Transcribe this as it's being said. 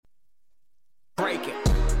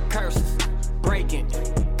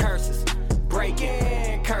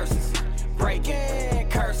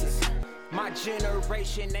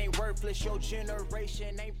generation ain't worthless, your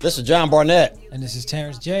generation ain't. This is John Barnett. And this is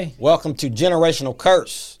Terrence J. Welcome to Generational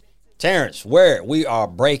Curse. Terrence, where we are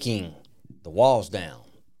breaking the walls down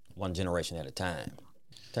one generation at a time.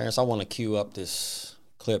 Terrence, I want to cue up this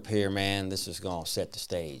clip here, man. This is going to set the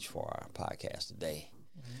stage for our podcast today.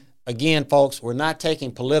 Again, folks, we're not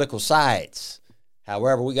taking political sides.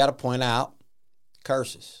 However, we got to point out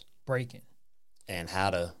curses. Breaking. And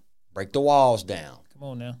how to break the walls down. Come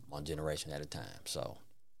on now. One generation at a time. So,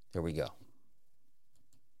 here we go.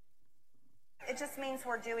 It just means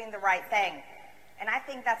we're doing the right thing. And I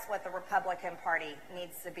think that's what the Republican Party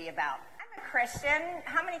needs to be about. I'm a Christian.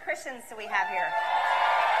 How many Christians do we have here?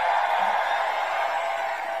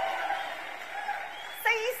 So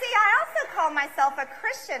you see, I also call myself a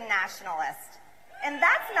Christian nationalist. And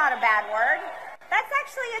that's not a bad word. That's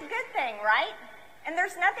actually a good thing, right? And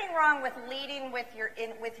there's nothing wrong with leading with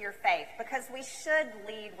your faith, because we should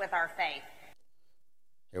lead with our faith.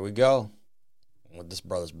 Here we go. Well, this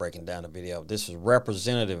brother's breaking down the video. This is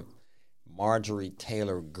Representative Marjorie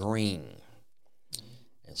Taylor Greene.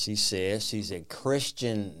 And she says she's a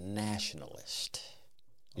Christian nationalist.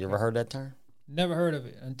 You ever heard that term? Never heard of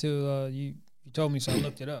it until you told me, so I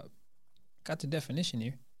looked it up. Got the definition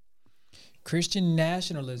here. Christian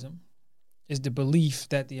nationalism is the belief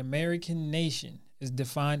that the American nation is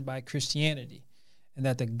defined by Christianity and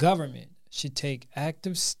that the government should take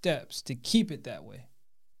active steps to keep it that way.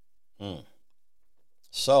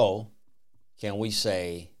 So, can we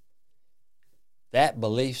say that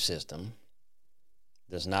belief system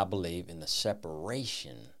does not believe in the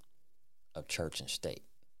separation of church and state?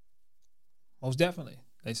 Most definitely.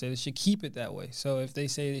 They say they should keep it that way. So if they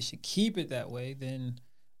say they should keep it that way, then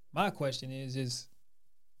my question is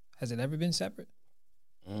has it ever been separate?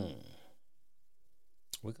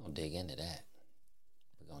 We're going to dig into that.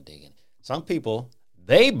 We're going to dig in. Some people,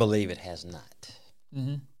 they believe it has not.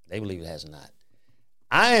 Mm-hmm. They believe it has not.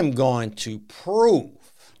 I am going to prove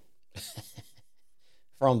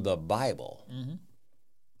from the Bible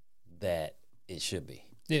that it should be.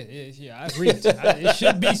 Yeah, I agree. It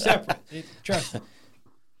should be separate. Trust me.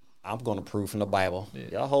 I'm going to prove from the Bible. Yeah.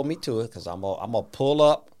 Y'all hold me to it, because I'm going to pull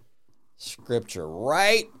up scripture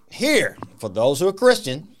right here for those who are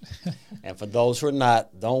Christian. And for those who are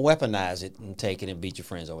not, don't weaponize it and take it and beat your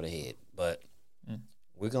friends over the head. But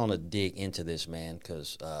we're going to dig into this, man,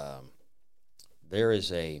 because there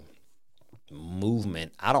is a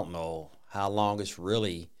movement. I don't know how long it's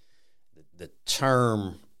really the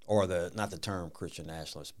term, or not the term Christian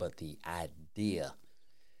nationalist, but the idea.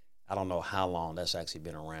 I don't know how long that's actually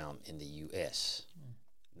been around in the U.S.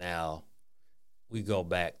 Now, we go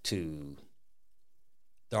back to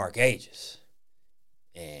Dark Ages,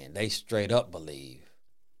 and they straight up believe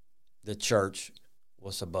the church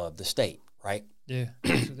was above the state, right? Yeah,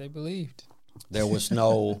 that's what they believed. There was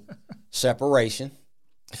no separation.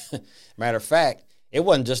 Matter of fact, it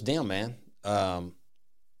wasn't just them, man. A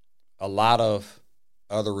lot of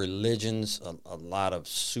other religions, a lot of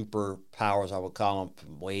superpowers, I would call them,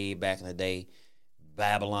 from way back in the day,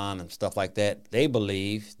 Babylon and stuff like that, they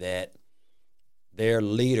believed that their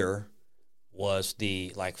leader was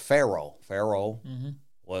like Pharaoh. Pharaoh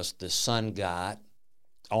was the sun god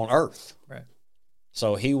on earth. Right.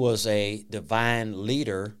 So he was a divine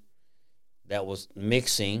leader that was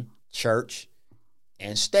mixing church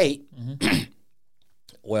and state.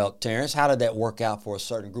 Well, Terrence, how did that work out for a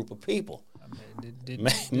certain group of people?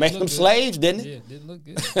 Make them slaves, didn't it? Yeah, it didn't look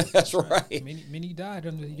good. That's right. Many died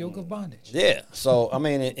under the yoke of bondage. Yeah. So, I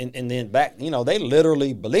mean, and then back, they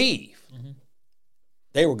literally believe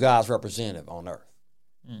they were God's representative on earth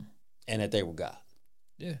and that they were God.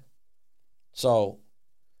 Yeah. So,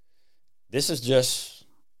 this is just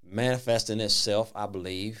manifesting itself, I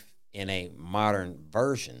believe, in a modern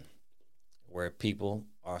version where people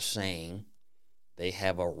are saying they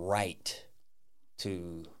have a right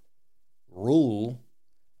to rule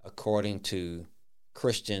according to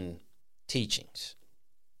Christian teachings.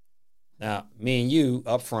 Now, me and you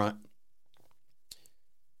up front,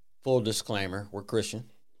 full disclaimer, we're Christian.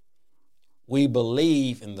 We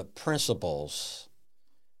believe in the principles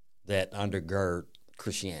that undergird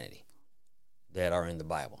Christianity that are in the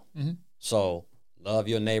Bible. So, love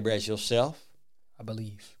your neighbor as yourself. I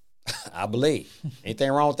believe. I believe. Anything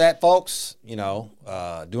wrong with that, folks?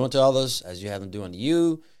 Doing to others as you have them doing to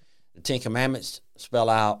you. The 10 Commandments spell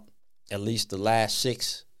out at least the last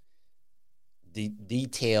 6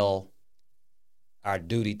 detail our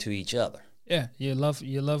duty to each other. Yeah, your love for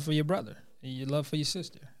your brother, your love for your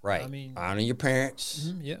sister. Right. I mean, honor your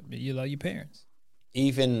parents. Yeah, you love your parents.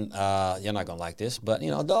 even you're not gonna like this, but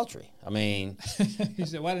adultery. I mean, He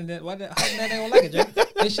said, how did they don't like it, Jay?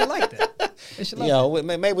 They should like that. They should like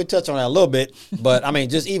that. maybe we touch on that a little bit, but I mean,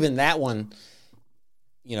 just even that one,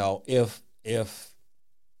 if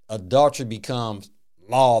adultery becomes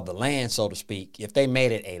law of the land, so to speak, if they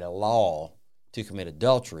made it a law to commit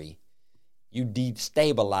adultery, you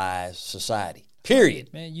destabilize society.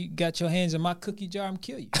 Period. Man, you got your hands in my cookie jar, I'm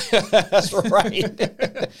kill you. That's right.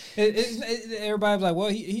 Everybody's like, well,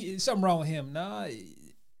 he something wrong with him. Nah,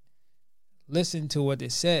 listen to what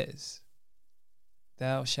it says.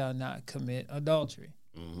 Thou shalt not commit adultery.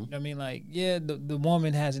 Mm-hmm. You know what I mean? Like, yeah, the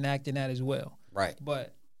woman has an act in that as well. Right.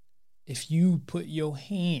 But if you put your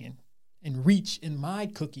hand and reach in my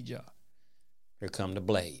cookie jar, Here come the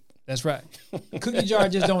blade. that's right. The cookie jar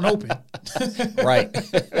just don't open. Right.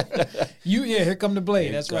 Here come the blade.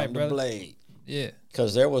 Here That's come right, the brother. blade. Yeah.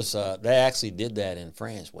 Because there was, they actually did that in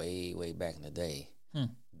France way, way back in the day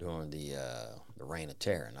during the Reign of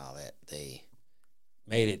Terror and all that. They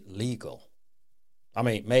made it legal. I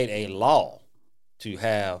mean, made a law to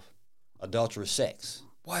have adulterous sex.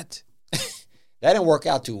 What? That didn't work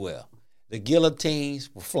out too well. The guillotines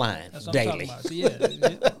were flying That's what daily. I'm talking about.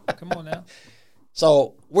 So yeah. Come on now.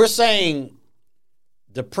 So we're saying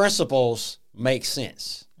the principles make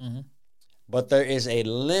sense, but there is a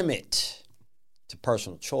limit to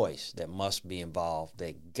personal choice that must be involved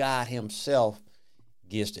that God himself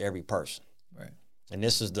gives to every person. Right. And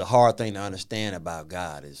this is the hard thing to understand about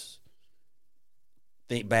God is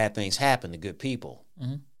bad things happen to good people,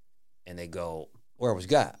 and they go, where was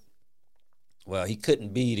God? Well, he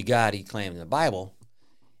couldn't be the God he claimed in the Bible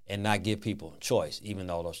and not give people a choice, even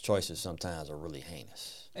though those choices sometimes are really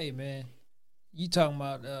heinous. Hey, man, you talking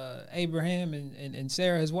about Abraham and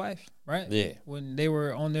Sarah, his wife, right? Yeah. When they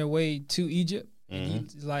were on their way to Egypt,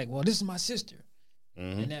 and he's like, well, this is my sister.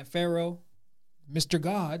 And that Pharaoh, Mr.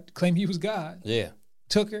 God, claimed he was God, Yeah.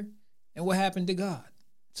 took her, and what happened to God,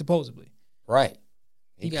 supposedly? Right.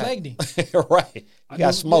 He plagued him. Right. He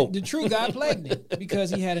got smoked. The true God plagued him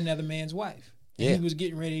because he had another man's wife. And Yeah. he was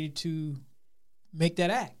getting ready to make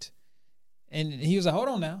that act. And he was like, hold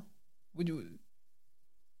on now.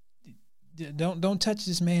 Don't touch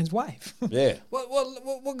this man's wife. Yeah.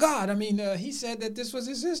 Well, God, I mean, he said that this was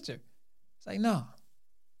his sister. It's like, no,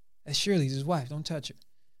 that's Shirley's his wife. Don't touch her.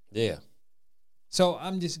 Yeah. So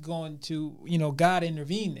I'm just going to, God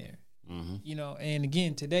intervened there. Mm-hmm. And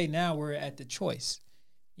again, today, now we're at the choice.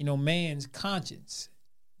 Man's conscience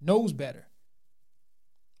knows better.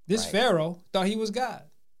 This Right. Pharaoh thought he was God.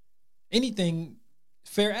 Anything,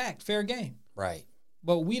 fair act, fair game. Right.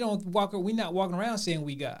 But we're not walking around saying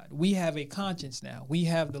we God. We have a conscience now. We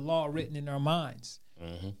have the law written in our minds.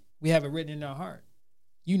 Mm-hmm. We have it written in our heart.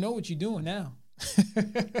 You know what you're doing now.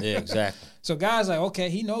 Yeah, exactly. So God's like, okay,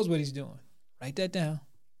 he knows what he's doing. Write that down.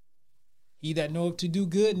 He that knoweth to do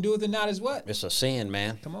good and doeth it not is what? It's a sin,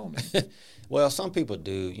 man. Come on, man. Well, some people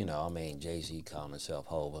do, Jay-Z calling himself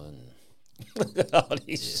Hova and all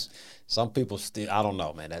these. Some people still, I don't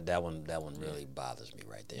know, man. That one really bothers me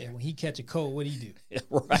right Yeah, there. when he catch a cold, what do he do?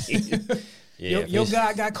 Right. Yeah. Your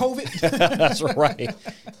guy got COVID? That's right.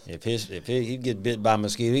 If he get bit by a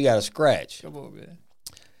mosquito, he got a scratch. Come on, man.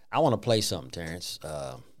 I want to play something, Terrence.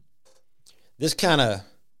 This kind of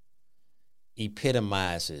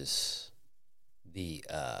epitomizes the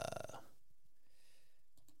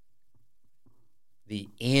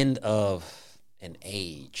end of an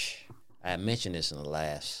age. I mentioned this in the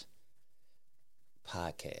last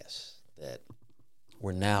podcast that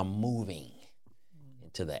we're now moving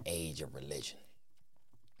into the age of religion.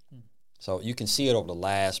 So you can see it over the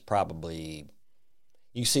last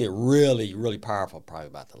you see it really, really powerful probably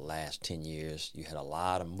about the last 10 years. You had a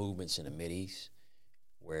lot of movements in the Mideast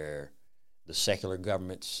where the secular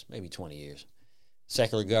governments, maybe 20 years,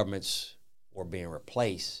 secular governments were being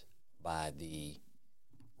replaced by the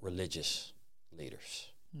religious leaders.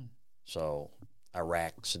 So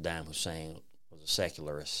Iraq, Saddam Hussein was a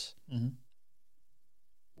secularist.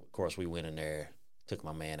 Of course, we went in there, took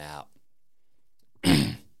my man out.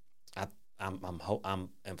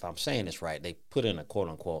 If I'm saying this right, they put in a quote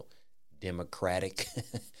unquote democratic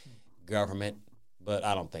government, but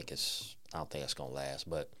I don't think it's gonna last.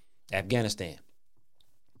 But Afghanistan,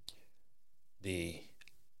 they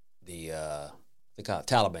call it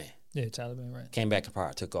Taliban. Yeah, Taliban, right. Came back to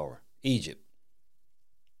power, took over. Egypt,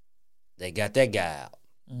 they got that guy out.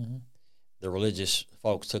 The religious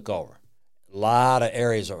folks took over. A lot of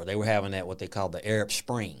areas over, they were having that what they call the Arab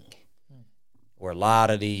Spring, where a lot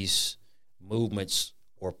of these movements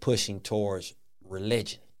were pushing towards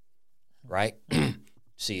religion, right?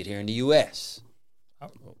 See it here in the U.S.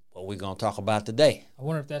 what we're going to talk about today. I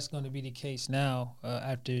wonder if that's going to be the case now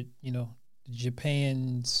after,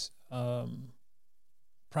 Japan's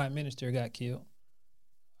prime minister got killed.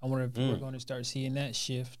 I wonder if we're going to start seeing that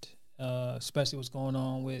shift, especially what's going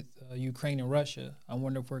on with Ukraine and Russia. I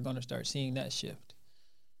wonder if we're going to start seeing that shift.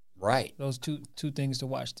 Right. Those two things to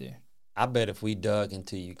watch there. I bet if we dug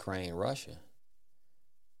into Ukraine, Russia,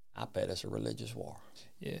 I bet it's a religious war.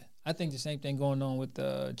 Yeah. I think the same thing going on with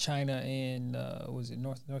China and, was it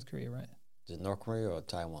North Korea, right? Is it North Korea or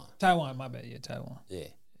Taiwan? Taiwan, my bad. Yeah, Taiwan. Yeah.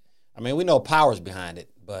 I mean, we know powers behind it,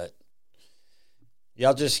 but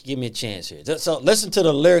y'all just give me a chance here. So listen to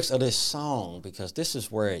the lyrics of this song because this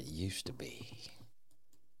is where it used to be.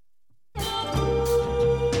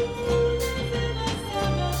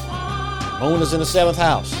 Moon is in the 7th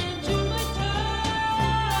house.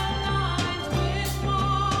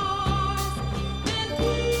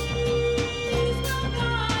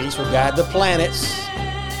 Peace will guide the planets.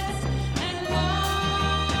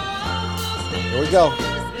 Here we go.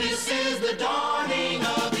 This is the dawning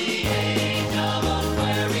of the age of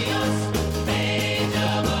Aquarius. Age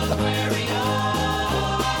of Aquarius.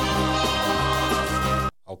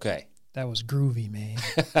 Okay. That was groovy, man.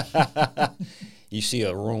 You see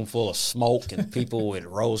a room full of smoke and people with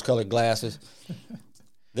rose-colored glasses.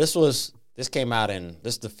 This came out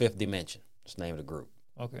this is the Fifth Dimension. That's the name of the group.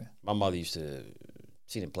 Okay. My mother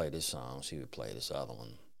she didn't play this song. She would play this other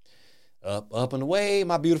one. Up and away,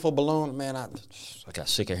 my beautiful balloon. Man, I got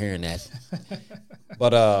sick of hearing that.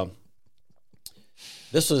 But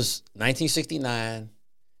this was 1969.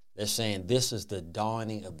 They're saying this is the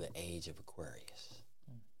dawning of the age of Aquarius.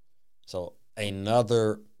 So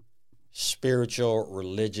another spiritual,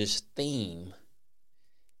 religious theme,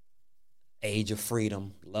 age of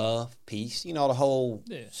freedom, love, peace, the whole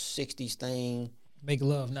 60s thing. Make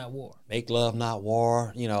love, not war. Make love, not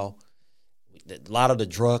war. A lot of the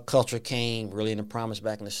drug culture came really in the promise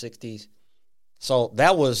back in the 60s. So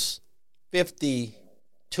that was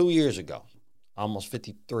 52 years ago, almost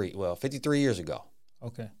 53. Well, 53 years ago.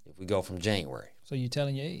 Okay. If we go from January. So you're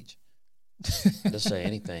telling your age. Just say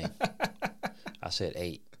anything. I said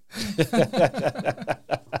 8.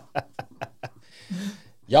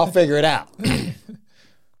 Y'all figure it out.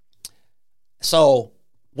 So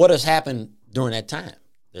what has happened during that time?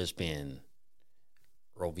 There's been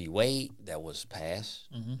Roe v. Wade that was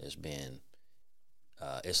passed. Mm-hmm. There's been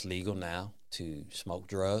it's legal now to smoke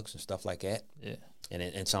drugs and stuff like that. Yeah. And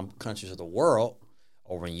in some countries of the world,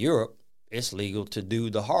 over in Europe, it's legal to do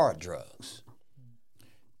the hard drugs.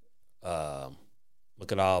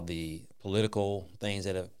 Look at all the political things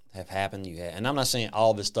that have happened. And I'm not saying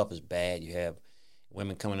all this stuff is bad. You have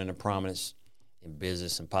women coming into prominence in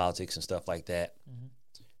business and politics and stuff like that. Mm-hmm.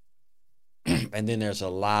 And then there's a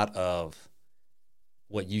lot of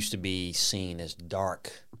what used to be seen as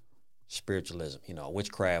dark spiritualism.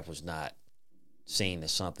 Witchcraft was not seen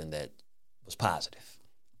as something that was positive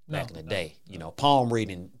back in the day. Palm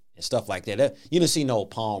reading and stuff like that. You didn't see no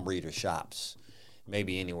palm reader shops,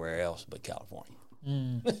 maybe anywhere else but California.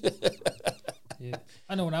 Yeah,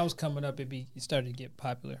 I know when I was coming up, it started to get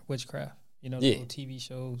popular. Witchcraft, the little TV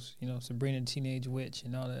shows, Sabrina the Teenage Witch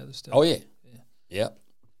and all that other stuff. Oh yeah, yep.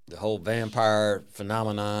 The whole vampire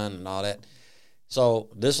phenomenon and all that. So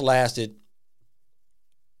this lasted,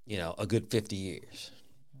 a good 50 years.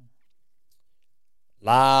 A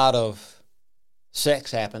lot of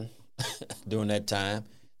sex happened during that time.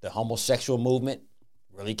 The homosexual movement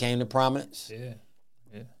really came to prominence. Yeah.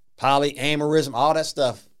 Polyamorism, all that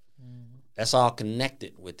stuff. Mm-hmm. That's all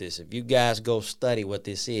connected with this. If you guys go study what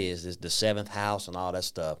this is the 7th house and all that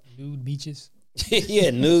stuff. Nude beaches.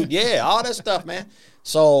 Yeah, nude. Yeah, all that stuff, man.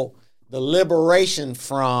 So the liberation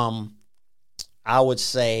from, I would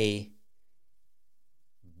say,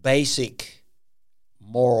 basic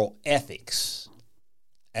moral ethics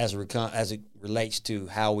as it relates to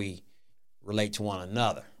how we relate to one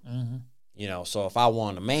another. Mm-hmm. So if I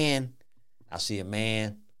want a man, I see a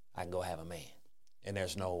man, I can go have a man, and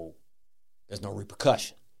there's no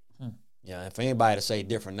repercussion. And for anybody to say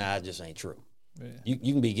different now, it just ain't true. Yeah.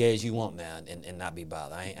 You can be gay as you want now and not be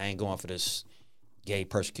bothered. I ain't going for this gay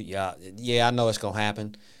persecute y'all. Yeah, I know it's gonna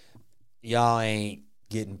happen. Y'all ain't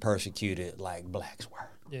getting persecuted like blacks were.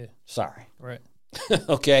 Yeah. Sorry. Right.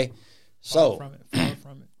 Okay. Far from it.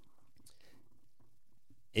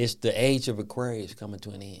 It's the age of Aquarius coming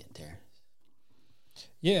to an end, Terrence.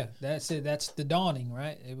 Yeah, that's it. That's the dawning,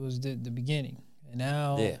 right? It was the beginning. And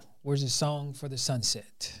now, where's the song for the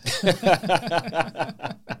sunset?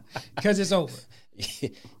 Because it's over.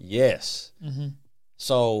 Yes. Mm-hmm.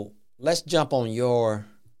 So let's jump on your,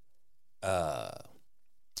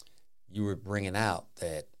 you were bringing out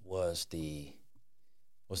that was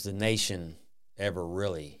was the nation ever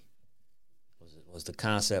really, was the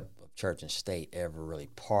concept of church and state ever really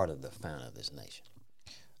part of the founding of this nation?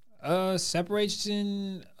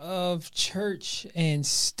 Separation of church and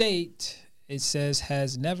state, it says,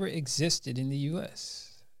 has never existed in the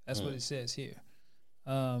U.S. That's what it says here.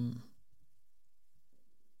 Now,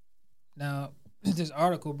 this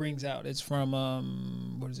article brings out, it's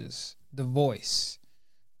from, what is this? The Voice.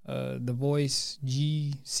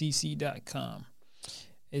 TheVoiceGCC.com.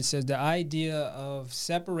 It says the idea of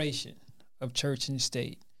separation of church and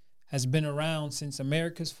state has been around since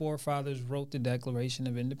America's forefathers wrote the Declaration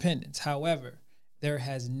of Independence. However, there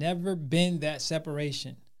has never been that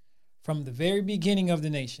separation. From the very beginning of the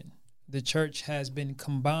nation, the church has been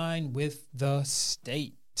combined with the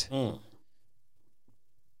state.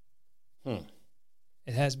 It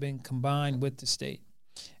has been combined with the state.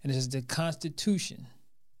 And it says the Constitution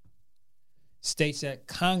states that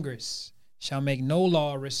Congress shall make no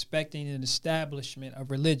law respecting an establishment of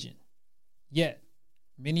religion. Yet,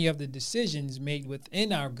 many of the decisions made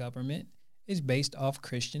within our government is based off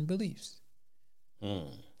Christian beliefs.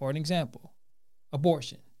 For an example,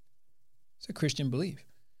 abortion. It's a Christian belief.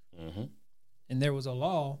 And there was a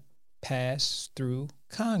law passed through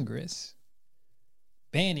Congress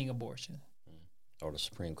banning abortion. Or the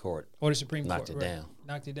Supreme Court. Knocked it right. down.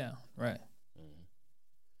 Knocked it down, right.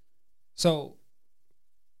 So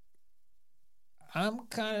I'm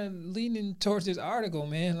kind of leaning towards this article,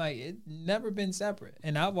 man. Like, it never been separate.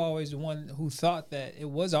 And I've always the one who thought that it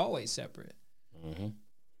was always separate.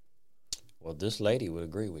 Well, this lady would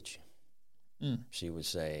agree with you. She would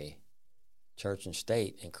say church and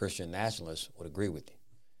state, and Christian nationalists would agree with you.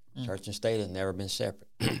 Church and state has never been separate.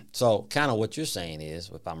 So kind of what you're saying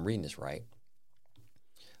is, if I'm reading this right,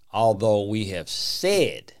 although we have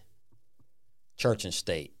said church and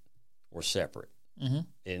state were separate,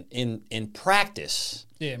 in practice,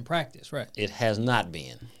 in practice, right, it has not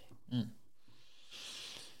been.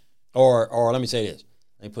 Or let me say this.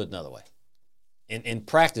 Let me put it another way. In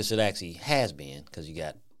practice, it actually has been, because you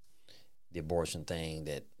got the abortion thing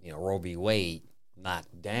that, Roe v. Wade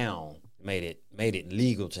knocked down, made it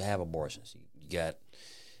legal to have abortions. You got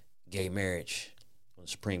gay marriage on the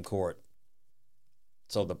Supreme Court.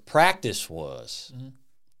 So the practice was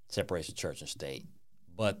separation of church and state,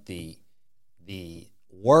 but the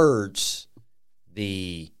words,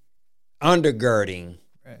 the undergirding,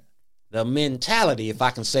 right, the mentality, if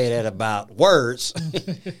I can say that about words,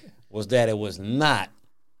 was that it was not,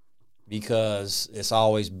 because it's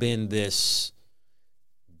always been this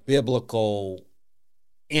biblical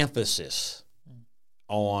emphasis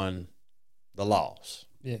on the laws.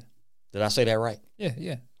 Yeah. Did I say that right?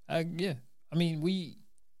 Yeah. I mean,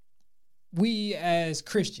 we as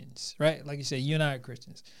Christians, right? Like you said, you and I are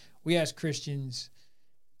Christians. We as Christians,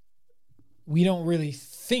 we don't really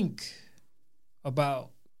think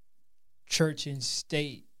about church and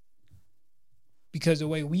state, because the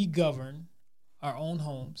way we govern our own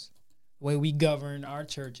homes, the way we govern our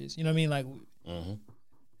churches, you know what I mean? Like,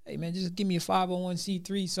 hey man, just give me a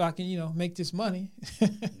 501c3 so I can, make this money.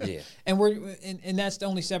 Yeah. And that's the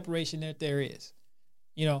only separation that there is,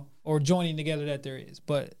 or joining together that there is.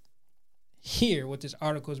 But here, what this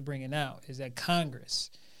article is bringing out is that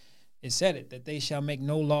Congress, it said it, that they shall make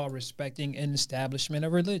no law respecting an establishment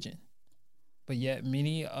of religion. But yet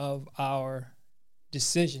many of our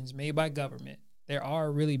decisions made by government, they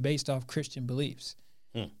are really based off Christian beliefs.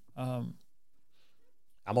 I'm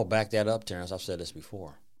going to back that up, Terrence. I've said this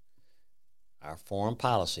before. Our foreign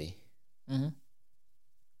policy in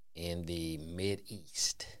the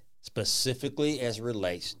Mideast, specifically as it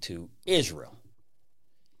relates to Israel,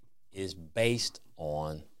 is based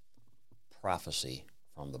on prophecy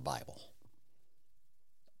from the Bible.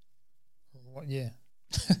 Well, yeah.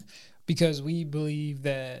 Because we believe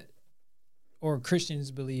that, or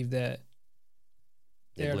Christians believe that,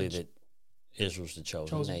 They believe that Israel's the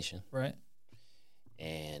chosen nation. Right.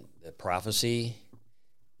 And the prophecy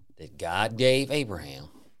that God gave Abraham,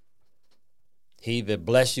 he that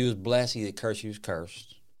bless you is blessed, he that curse you is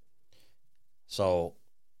cursed. So,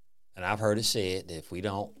 and I've heard it said that if we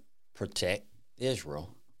don't protect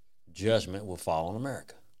Israel, judgment will fall on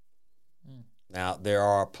America. Now, there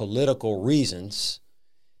are political reasons.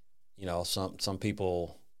 Some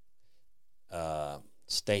people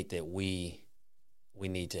state that we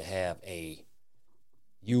need to have a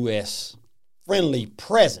U.S. friendly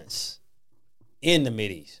presence in the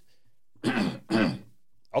Mideast.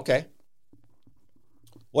 Okay.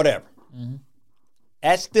 Whatever.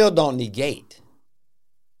 That still don't negate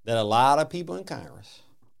that a lot of people in Congress,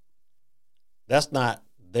 that's not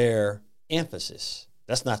their emphasis.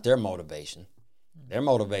 That's not their motivation. Their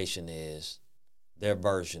motivation is their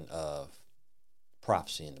version of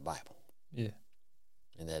prophecy in the Bible. Yeah.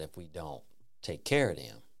 And that if we don't take care of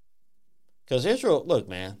them, because Israel, look,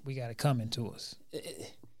 man, We got it coming to us.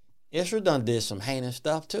 Israel done did some heinous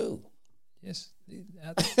stuff too. Yes.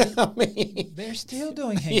 I mean, They're still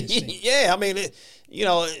doing heinous things. yeah, I mean,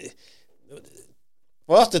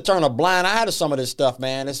 for us to turn a blind eye to some of this stuff,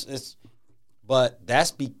 man, but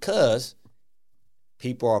that's because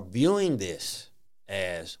people are viewing this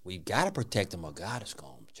as we've got to protect them or God is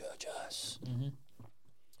going to judge us. Mm-hmm.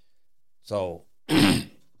 So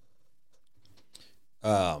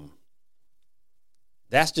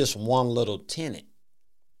that's just one little tenet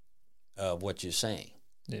of what you're saying.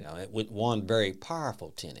 Yeah. You know, with one very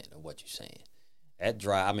powerful tenet of what you're saying.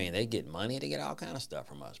 I mean, they get money, they get all kind of stuff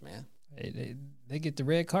from us, man. They get the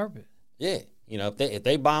red carpet. Yeah, you know, if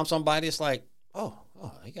they bomb somebody, it's like, oh,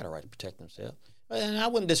 they got a right to protect themselves. And I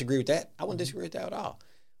wouldn't disagree with that. I wouldn't disagree with that at all.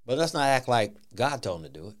 But let's not act like God told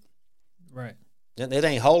them to do it. Right. It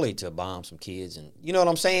ain't holy to bomb some kids, and you know what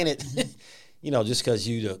I'm saying. It, just because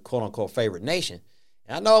you the quote unquote favorite nation.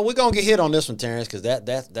 And I know we're gonna get hit on this one, Terrence, because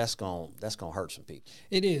that's gonna hurt some people.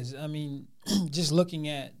 It is. I mean, just looking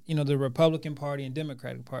at the Republican Party and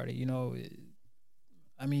Democratic Party.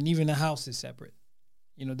 I mean, even the House is separate.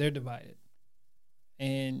 They're divided,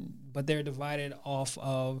 but they're divided off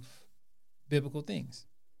of biblical things.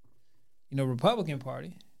 Republican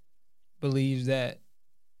Party believes that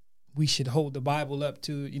we should hold the Bible up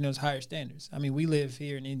to its higher standards. I mean, we live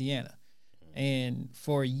here in Indiana, and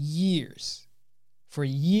for years,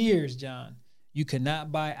 John, you could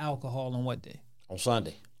not buy alcohol on what day? On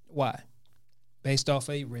Sunday. Why? Based off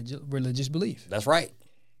a religious belief. That's right.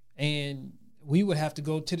 And we would have to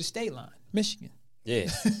go to the state line, Michigan. Yeah.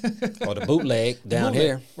 Or the bootleg down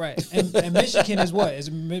here. Right. And Michigan is what? Is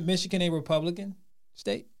Michigan a Republican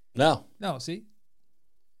state? No. No, see?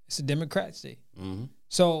 It's a Democrat state. Mm-hmm.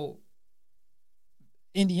 So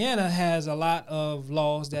Indiana has a lot of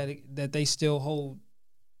laws that they still hold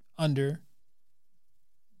under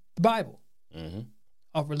the Bible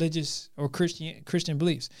of religious or Christian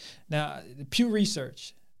beliefs. Now, the Pew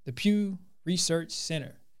Research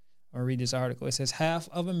Center, I'll read this article. It says half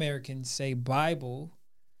of Americans say Bible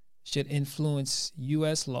should influence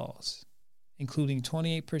U.S. laws, including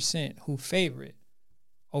 28% who favor it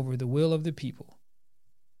over the will of the people.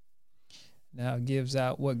 Now it gives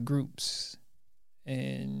out what groups.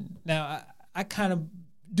 And now I kind of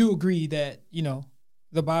do agree that,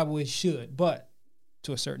 the Bible is should, but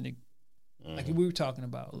to a certain degree. Like we were talking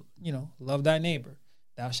about, love thy neighbor,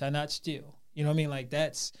 thou shalt not steal. You know what I mean? Like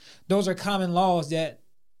those are common laws that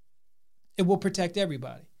it will protect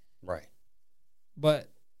everybody. Right. But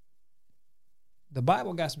the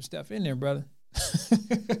Bible got some stuff in there, brother.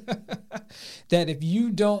 That if you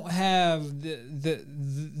don't have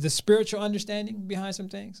the spiritual understanding behind some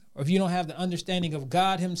things, or if you don't have the understanding of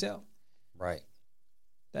God himself, right,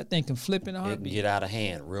 that thing can flip in a heartbeat. It can get out of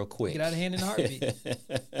hand real quick. Get out of hand in a heartbeat.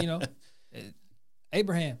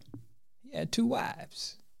 Abraham, he had 2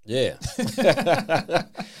 wives. Yeah.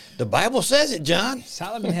 The Bible says it, John.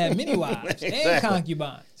 Solomon had many wives and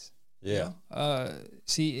concubines. Yeah.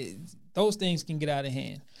 See, those things can get out of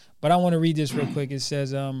hand. But I want to read this real quick. It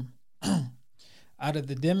says, out of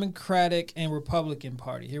the Democratic and Republican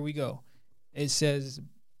Party, here we go. It says,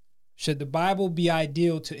 should the Bible be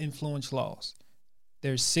ideal to influence laws?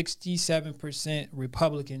 There's 67%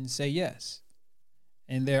 Republicans say yes.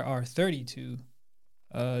 And there are 32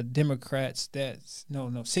 Democrats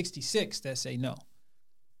 66 that say no.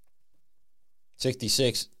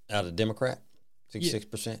 66 out of Democrat?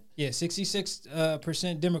 66%? Yeah,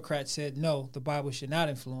 66% Democrats said no, the Bible should not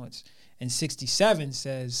influence. And 67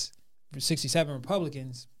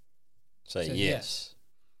 Republicans say yes.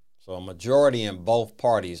 So a majority in both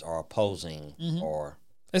parties are opposing or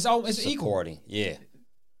it's supporting. Equal. Yeah.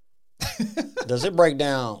 Does it break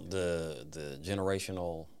down the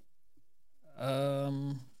generational?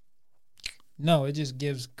 No, it just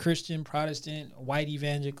gives Christian, Protestant, white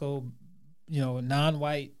evangelical,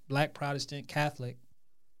 non-white, black Protestant, Catholic.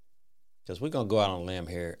 Because we're going to go out on a limb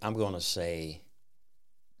here. I'm going to say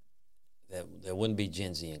that there wouldn't be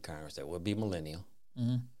Gen Z in Congress. There would be millennial.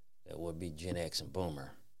 Mm-hmm. There would be Gen X and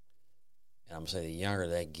Boomer. And I'm going to say the younger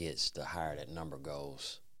that gets, the higher that number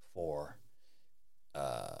goes for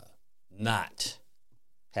not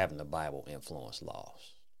having the Bible influence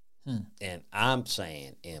laws. And I'm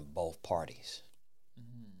saying in both parties.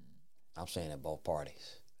 I'm saying in both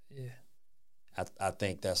parties. Yeah. I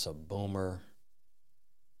think that's a boomer,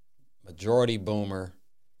 majority boomer,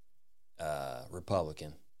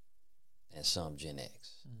 Republican, and some Gen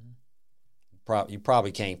X. You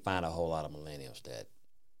probably can't find a whole lot of millennials that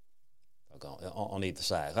are on either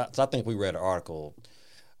side. So I think we read an article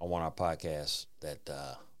on one of our podcasts that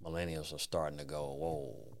millennials are starting to go,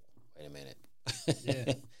 whoa, wait a minute.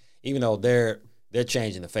 Yeah. Even though they're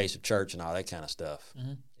changing the face of church and all that kind of stuff,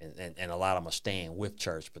 Mm-hmm. and a lot of them are staying with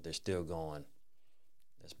church, but they're still going,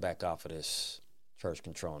 let's back off of this church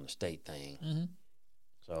controlling the state thing. Mm-hmm.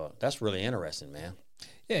 So that's really interesting, man.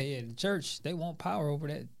 Yeah. The church, they want power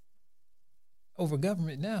over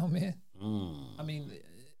government now, man. I mean,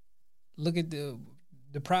 look at the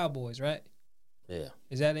Proud Boys, right? Yeah.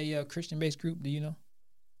 Is that a Christian-based group? Do you know?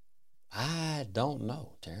 I don't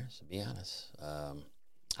know, Terrence, to be honest.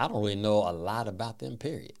 I don't really know a lot about them,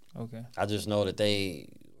 period. Okay. I just know that they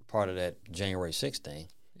part of that January 6th thing.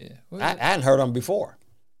 Yeah. I Well, hadn't heard of them before.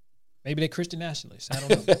 maybe they're Christian nationalists. I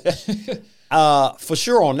don't know. For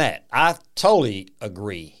sure on that. I totally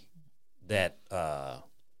agree that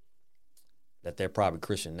that they're probably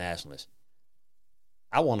Christian nationalists.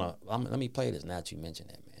 Let me play this now that you mentioned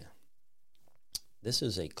that, man. This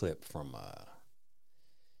is a clip from,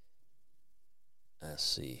 let's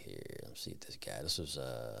see here. Let's see this guy. This was,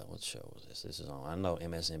 what show was this? This is on, I know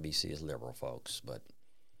MSNBC is liberal, folks, but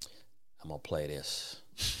I'm going to play this.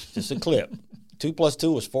 Just a clip. 2 +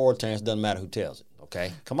 2 is 4, Terrence. Doesn't matter who tells it,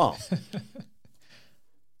 okay? Come on. You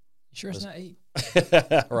sure it's not 8?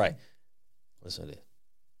 Right. Listen to this.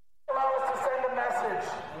 Allow us to send a message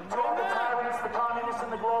to all the tyrants, the communists,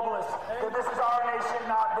 and the globalists that this is our nation,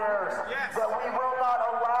 not theirs. That we will not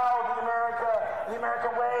allow the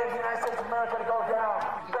American way of the United States of America to go down.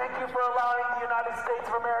 Thank you for allowing the United States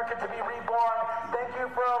of America to be reborn. Thank you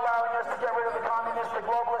for allowing us to get rid of the communists, the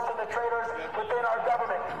globalists, and the traitors within our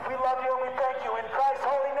government. We love you and we thank you. In Christ's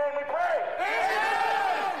holy name we pray.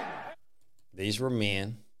 These were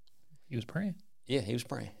men. He was praying. Yeah, he was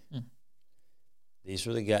praying. These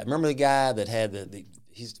were the guys. Remember the guy that had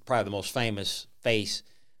he's probably the most famous face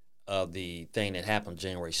of the thing that happened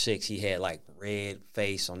January 6th. He had like red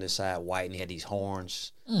face on this side, white, and he had these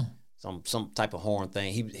horns, some type of horn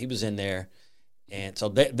thing. He was in there. And so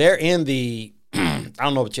they're in the, I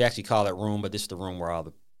don't know what you actually call that room, but this is the room where all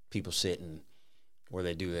the people sit and where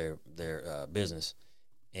they do their business.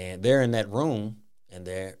 And they're in that room and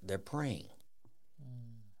they're praying.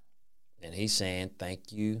 And he's saying,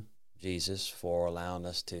 thank you, Jesus, for allowing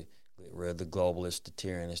us to get rid of the globalists, the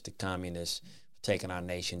tyrannists, the communists, for taking our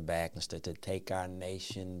nation back instead to take our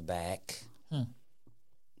nation back.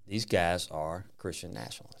 These guys are Christian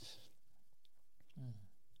nationalists.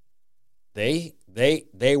 They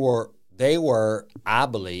were, I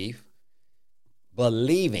believe,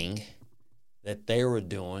 believing that they were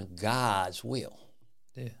doing God's will.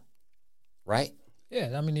 Yeah. Right?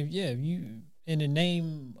 Yeah. I mean, if you in the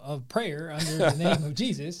name of prayer under the name of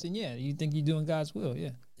Jesus, then you think you're doing God's will.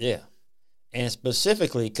 Yeah. Yeah. And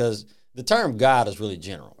specifically because the term God is really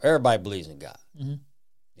general. Everybody believes in God. Mm-hmm.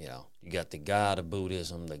 You know, you got the God of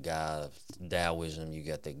Buddhism, the God of Taoism, you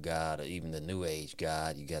got the God of even the New Age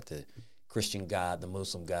God, you got the Christian God, the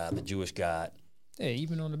Muslim God, the Jewish God. Yeah,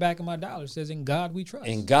 even on the back of my dollar it says, "In God we trust."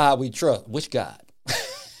 In God we trust. Which God?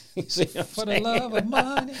 You see what I'm For the saying? love of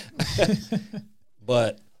money.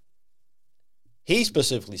 But he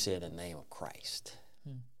specifically said in the name of Christ.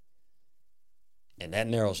 And that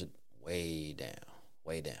narrows it way down,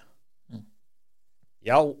 way down.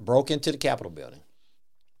 Y'all broke into the Capitol building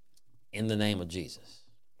in the name of Jesus.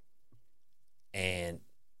 And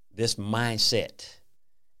this mindset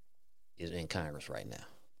is in Congress right now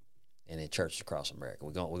and in churches across America.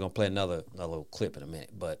 We're gonna play another little clip in a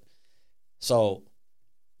minute. But so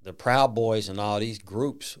the Proud Boys and all these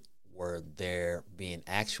groups were there being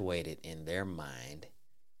actuated in their mind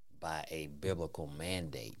by a biblical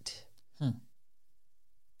mandate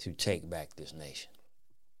to take back this nation.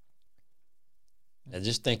 Now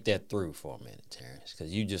just think that through for a minute, Terrence,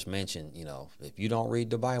 because you just mentioned, you know, if you don't read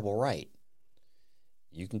the Bible right,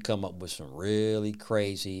 you can come up with some really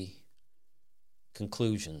crazy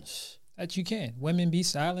conclusions. That you can. Women be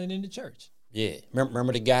silent in the church. Yeah.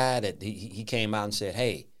 Remember the guy that he came out and said,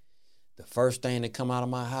 hey, the first thing that come out of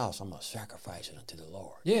my house, I'm going to sacrifice it unto the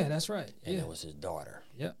Lord. Yeah, that's right. And yeah. it was his daughter.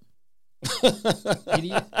 Yep.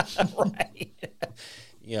 Idiot. Right.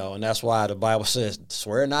 You know, and that's why the Bible says,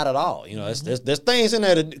 swear not at all. You know, there's things in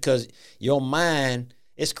there because your mind,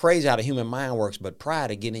 it's crazy how the human mind works, but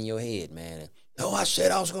pride will get in your head, man. No, I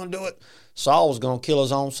said I was going to do it. Saul was going to kill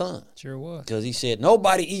his own son. Sure was. Because he said,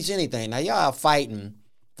 nobody eats anything. Now, y'all are fighting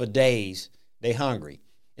for days. They hungry.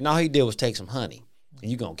 And all he did was take some honey,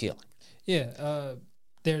 and you going to kill him. Yeah.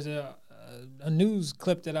 There's a news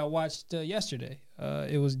clip that I watched yesterday.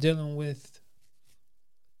 It was dealing with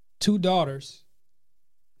 2 daughters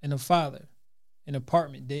and a father in an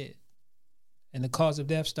apartment dead. And the cause of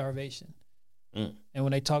death, starvation. And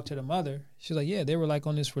when they talked to the mother, she's like, yeah, they were like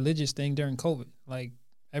on this religious thing during COVID. Like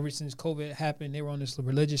ever since COVID happened, they were on this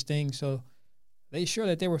religious thing. So they sure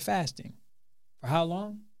that they were fasting. For how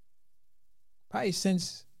long? Probably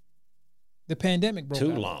since the pandemic broke out.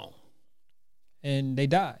 Too long. And they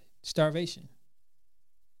died. Starvation.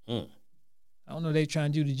 I don't know, they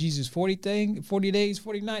trying to do the Jesus 40 thing, 40 days,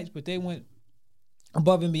 40 nights, but they went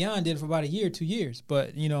above and beyond, did it for about a year, 2 years.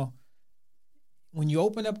 But, you know, when you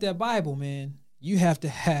open up that Bible, man, you have to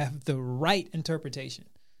have the right interpretation.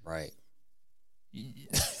 Right.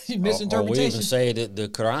 Misinterpretation. Or we even say that the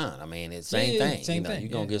Quran. I mean, it's the same thing. Same you know, thing.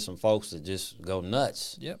 You're going to get some folks that just go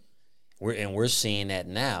nuts. Yep. We're seeing that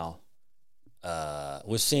now.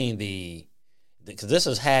 We're seeing because this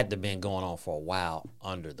has had to been going on for a while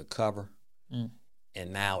under the cover.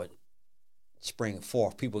 And now it's springing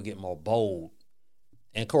forth. People get more bold.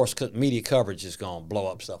 And, of course, media coverage is going to blow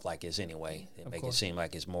up stuff like this anyway. It make it seem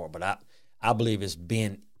like it's more. But I believe it's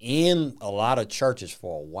been in a lot of churches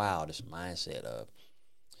for a while, this mindset of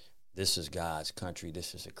this is God's country.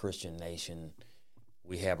 This is a Christian nation.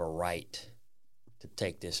 We have a right to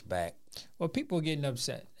take this back. Well, people are getting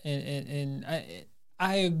upset. And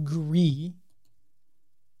I agree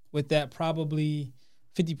with that probably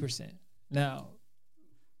 50%. Now,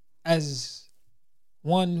 as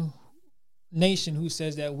one nation who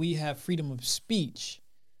says that we have freedom of speech,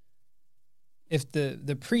 if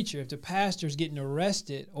the preacher, if the pastor is getting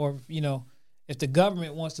arrested, or, you know, if the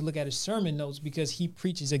government wants to look at his sermon notes because he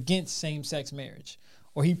preaches against same-sex marriage,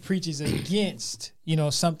 or he preaches against, you know,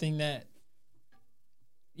 something that,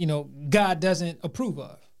 you know, God doesn't approve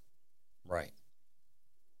of. Right.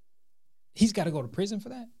 He's got to go to prison for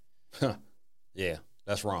that? Yeah,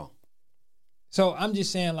 that's wrong. So I'm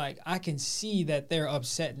just saying, like, I can see that they're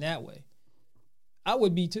upset in that way. I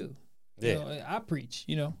would be too. Yeah. You know, I preach,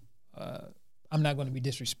 you know. I'm not going to be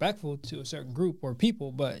disrespectful to a certain group or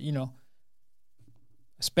people, but, you know,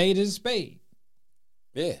 a spade is a spade.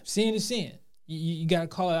 Yeah. Sin is sin. You got to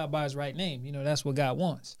call it out by its right name. You know, that's what God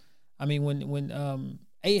wants. I mean, when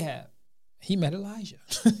Ahab, he met Elijah.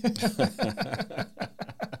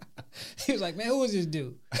 He was like, man, who is this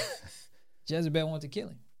dude? Jezebel wanted to kill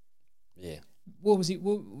him. Yeah.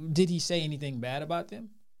 Did he say anything bad about them?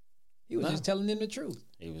 He was just telling them the truth.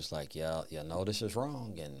 He was like, y'all know this is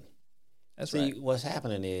wrong. And That's see, right. what's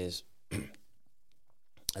happening is,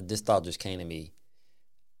 this thought just came to me.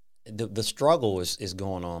 The struggle is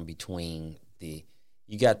going on between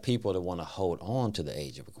you got people that want to hold on to the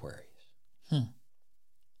age of Aquarius.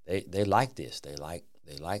 They like this. They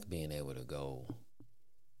like being able to go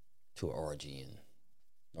to an orgy and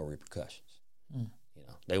no repercussions. You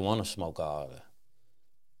know, they want to smoke all the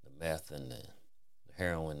meth and the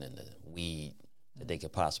heroin and the weed that they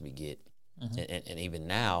could possibly get. And even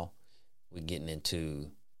now, we're getting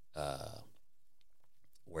into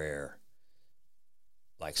where,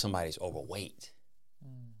 like, somebody's overweight.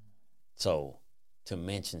 So to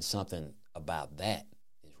mention something about that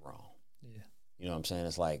is wrong. Yeah. You know what I'm saying?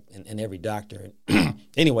 It's like, and every doctor,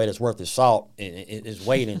 anyway, that's worth his salt, his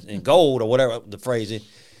weight in gold, or whatever the phrase is,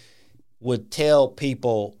 would tell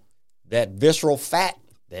people that visceral fat,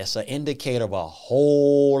 that's an indicator of a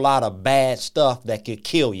whole lot of bad stuff that could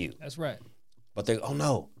kill you. That's right. But they, oh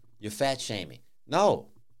no, you're fat shaming. No,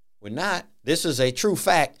 we're not. This is a true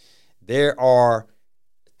fact. There are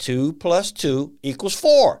 2 + 2 =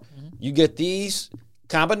 4. You get these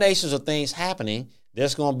combinations of things happening,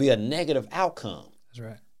 there's going to be a negative outcome. That's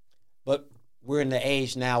right. But we're in the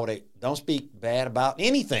age now where they don't speak bad about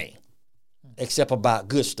anything except about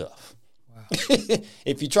good stuff. Wow.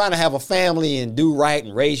 If you're trying to have a family and do right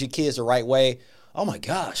and raise your kids the right way, oh my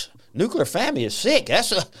gosh, nuclear family is sick.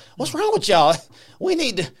 What's wrong with y'all? We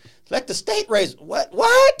need to let the state raise.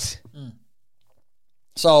 What?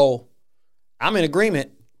 So I'm in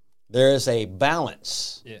agreement. There is a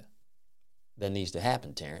balance that needs to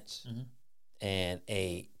happen, Terrence, and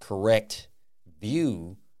a correct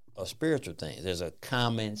view of spiritual things. There's a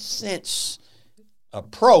common sense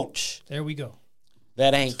approach. There we go.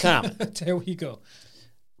 That ain't common. There we go.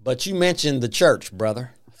 But you mentioned the church,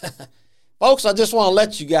 brother. Folks, I just want to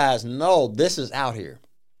let you guys know this is out here.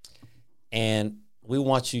 And we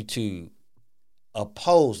want you to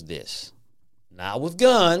oppose this. Not with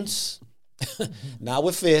guns, not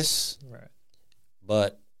with fists, Right.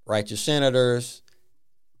 but write your senators,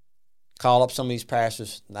 call up some of these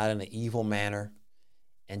pastors, not in an evil manner,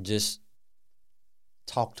 and just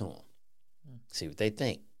talk to them. See what they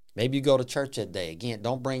think. Maybe you go to church that day. Again,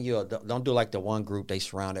 don't do like the one group they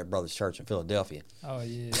surround that brother's church in Philadelphia. Oh,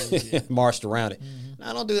 yeah. Marched around it.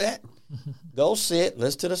 No, don't do that. Go sit,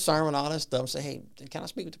 listen to the sermon, all that stuff, and say, hey, can I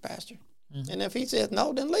speak with the pastor? And if he says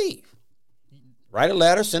no, then leave. Write a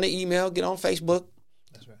letter, send an email, get on Facebook.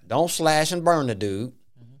 That's right. Don't slash and burn the dude.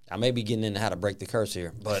 I may be getting into how to break the curse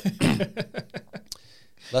here, but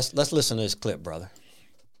let's listen to this clip, brother.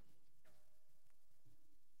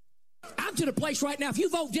 I'm to the place right now. If you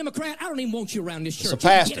vote Democrat, I don't even want you around this church. It's a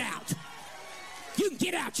pastor. You can get out. You can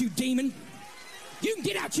get out, you demon. You can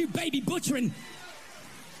get out, you baby butchering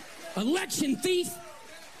election thief.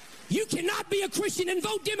 You cannot be a Christian and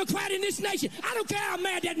vote Democrat in this nation. I don't care how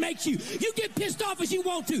mad that makes you. You get pissed off as you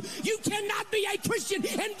want to. You cannot be a Christian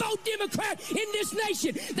and vote Democrat in this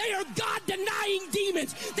nation. They are God-denying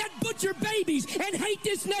demons that butcher babies and hate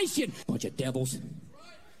this nation. Bunch of devils.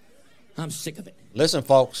 I'm sick of it. Listen,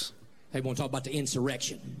 folks. Hey, want to talk about the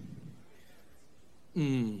insurrection? Let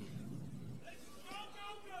me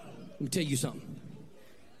tell you something.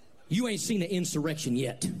 You ain't seen an insurrection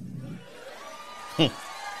yet.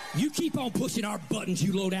 You keep on pushing our buttons,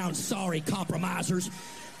 you low-down sorry compromisers.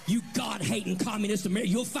 You God-hating communist America.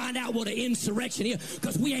 You'll find out what an insurrection is,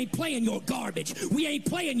 because we ain't playing your garbage. We ain't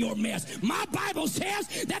playing your mess. My Bible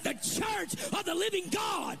says that the church of the living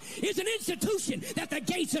God is an institution that the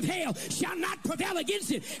gates of hell shall not prevail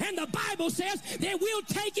against it. And the Bible says that we'll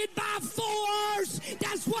take it by force.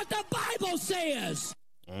 That's what the Bible says.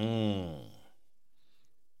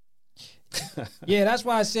 Yeah, that's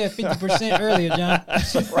why I said 50% earlier, John.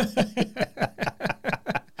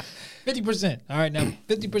 50%. All right, now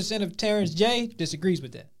 50% of Terrence J disagrees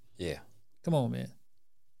with that. Yeah. Come on, man.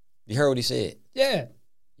 You heard what he said? Yeah.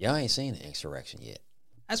 Y'all ain't seen the insurrection yet.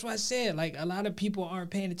 That's why I said, like, a lot of people aren't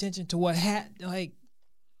paying attention to what happened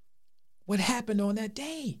on that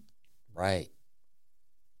day. Right.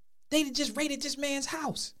 They just raided this man's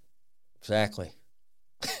house. Exactly.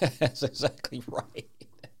 That's exactly right.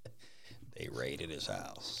 They raided his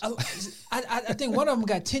house. I think one of them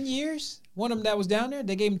got 10 years. One of them that was down there,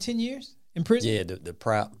 they gave him 10 years in prison. Yeah, the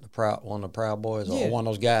proud one of the Proud Boys Yeah. or one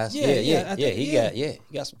of those guys. Yeah, He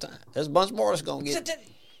got some time. There's a bunch more that's gonna get.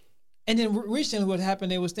 And then recently, what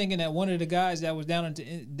happened? They was thinking that one of the guys that was down at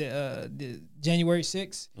the January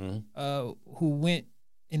 6th, who went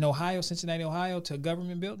in Ohio, Cincinnati, Ohio, to a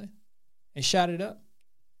government building and shot it up.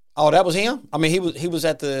 Oh, that was him. I mean, he was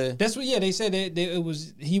at the. That's what. Yeah, they said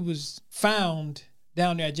he was found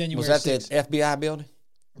down there at January. Was that 6th. the FBI building?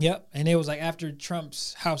 Yep, and it was like after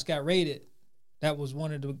Trump's house got raided, that was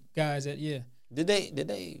one of the guys that Did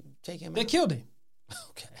they take him? they out? killed him.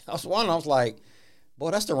 Okay, I was like,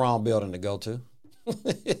 boy, that's the wrong building to go to.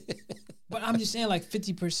 But I'm just saying, like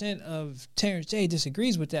 50% of Terrence J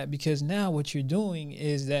disagrees with that, because now what you're doing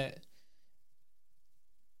is that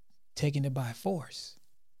taking it by force.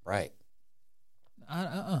 Right.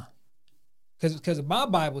 Because my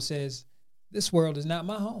Bible says this world is not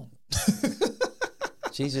my home.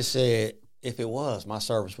 Jesus said, if it was, my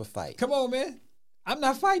servants would fight. Come on, man. I'm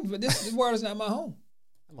not fighting, but this world is not my home.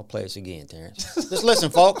 I'm going to play this again, Terrence. Just listen,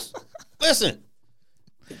 folks. Listen.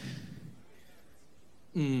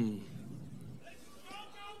 Let me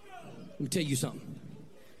tell you something.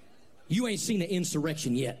 You ain't seen an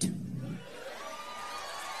insurrection yet.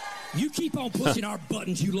 You keep on pushing our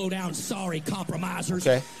buttons, you low-down sorry compromisers.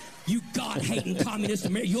 Okay. You God-hating communist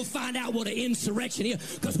America. You'll find out what an insurrection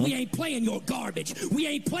is, because we ain't playing your garbage. We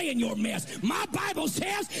ain't playing your mess. My Bible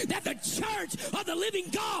says that the church of the living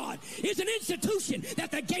God is an institution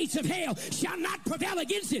that the gates of hell shall not prevail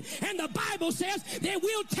against it. And the Bible says that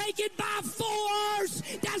we'll take it by force.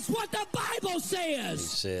 That's what the Bible He says.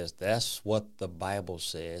 says, that's what the Bible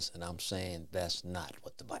says, and I'm saying that's not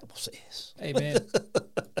what the Bible says. Hey, man.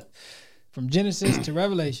 From Genesis to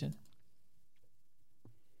Revelation,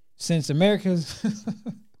 since America's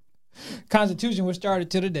Constitution was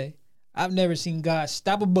started to today, I've never seen God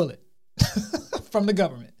stop a bullet from the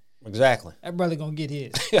government. Exactly. That brother gonna get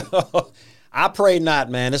his. I pray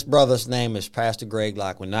not, man. This brother's name is Pastor Greg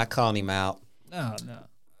Locke. We're not calling him out. No.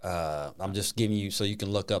 I'm just giving you so you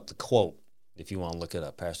can look up the quote if you want to look it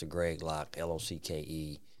up. Pastor Greg Locke,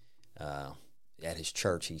 Locke. At his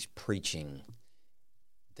church, he's preaching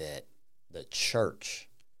that the church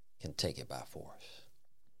can take it by force.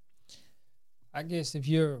 I guess if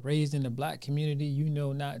you're raised in the black community, you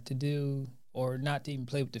know not to do or not to even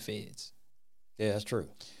play with the feds. Yeah, that's true.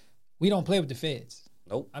 We don't play with the feds.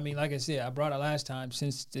 Nope. I mean, like I said, I brought it last time,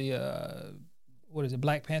 since the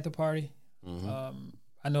Black Panther Party.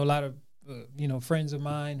 I know a lot of friends of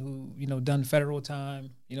mine who done federal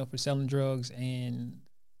time for selling drugs, and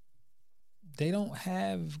they don't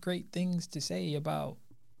have great things to say about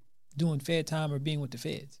doing Fed time or being with the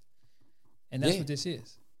feds, and that's what this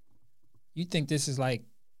is. You think this is like,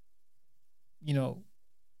 a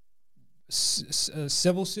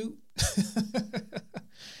civil suit?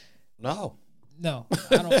 No,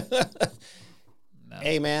 I don't. now.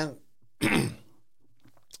 Hey, man,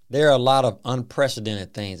 there are a lot of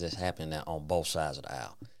unprecedented things that's happening now on both sides of the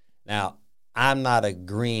aisle. Now, I'm not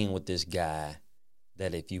agreeing with this guy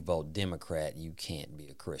that if you vote Democrat, you can't be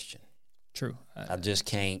a Christian. True. I just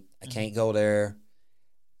can't. I can't go there.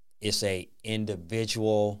 It's a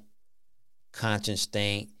individual conscience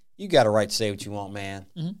thing. You got a right to say what you want, man.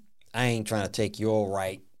 Mm-hmm. I ain't trying to take your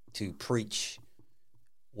right to preach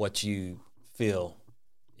what you feel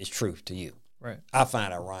is truth to you. Right. I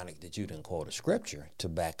find ironic that you didn't quote a scripture to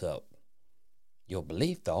back up your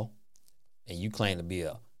belief, though, and you claim to be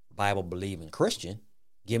a Bible-believing Christian.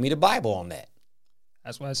 Give me the Bible on that.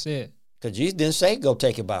 That's what I said. Because Jesus didn't say go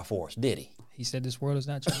take it by force, did he? He said this world is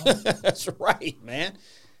not your home. That's right, man.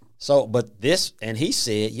 So, but this, and he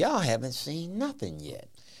said, y'all haven't seen nothing yet.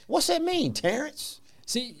 What's that mean, Terrence?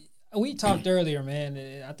 See, we talked earlier,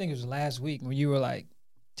 man. I think it was last week when you were like,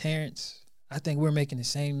 Terrence, I think we're making the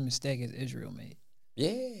same mistake as Israel made.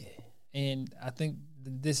 Yeah. And I think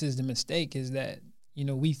this is the mistake, is that, you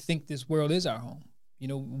know, we think this world is our home. You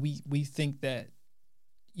know, we think that,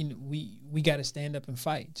 you know, we got to stand up and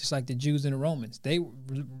fight, just like the Jews and the Romans. They were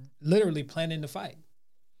literally planning to fight.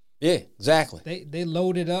 Yeah, exactly. They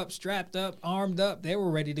loaded up, strapped up, armed up. They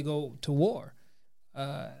were ready to go to war.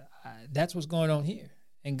 That's what's going on here.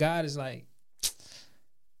 And God is like,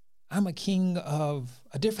 I'm a king of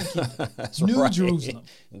a different kingdom. That's New right. Jerusalem.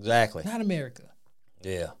 Exactly. Not America.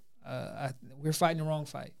 Yeah. We're fighting the wrong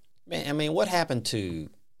fight. Man, I mean, what happened to,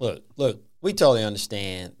 look, we totally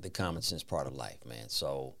understand the common sense part of life, man.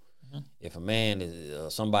 So if a man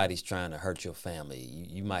is, somebody's trying to hurt your family,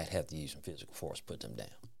 you might have to use some physical force to put them down.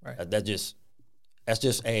 Right. That's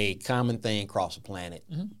just a common thing across the planet.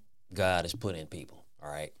 God has put in people,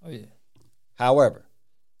 all right? Oh, yeah. However,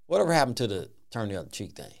 whatever happened to the turn the other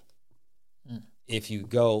cheek thing? If you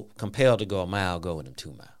go compelled to go a mile, go with them 2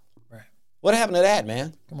 miles. Right. What happened to that,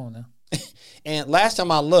 man? Come on now. And last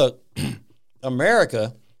time I looked,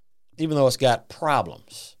 America, even though it's got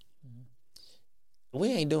problems, we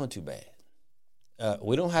ain't doing too bad.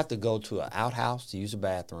 We don't have to go to an outhouse to use a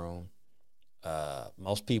bathroom.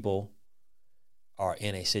 Most people are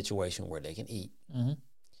in a situation where they can eat.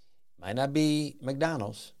 Might not be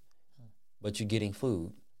McDonald's, but you're getting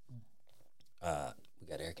food. We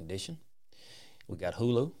got air conditioning. We got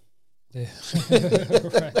Hulu. Yeah.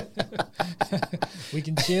 We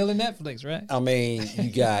can chill in Netflix, right? I mean,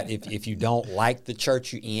 you got, if you don't like the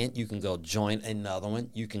church you're in, you can go join another one.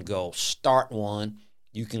 You can go start one.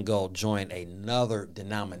 You can go join another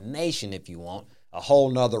denomination if you want, a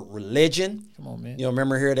whole nother religion. Come on, man. You know,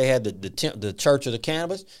 remember here they had the Church of the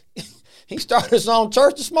Cannabis? He started his own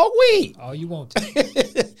church to smoke weed. All you want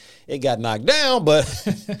to. It got knocked down, but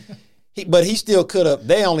he still could have.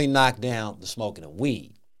 They only knocked down the smoking of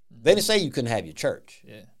weed. They didn't say you couldn't have your church.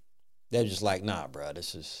 Yeah. They're just like, nah, bro,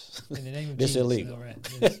 this is In the name of this Jesus, illegal. though, right?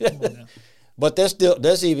 Yeah, come on now. But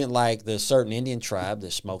there's even like the certain Indian tribe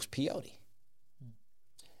that smokes peyote.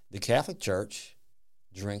 The Catholic Church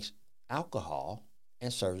drinks alcohol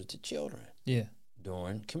and serves it to children Yeah.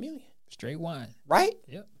 during communion. Straight wine. Right?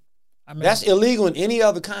 Yep. That's illegal in any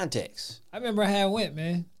other context. I remember how it went,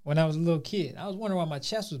 man, when I was a little kid. I was wondering why my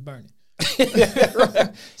chest was burning.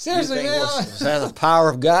 Seriously, man. Is that the power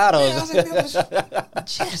of God? Or Yeah, I was like, that was my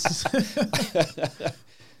chest.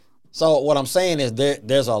 So what I'm saying is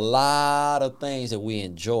there's a lot of things that we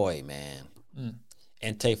enjoy, man,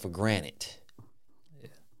 and take for granted. Yeah.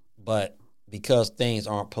 But because things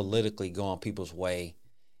aren't politically going people's way,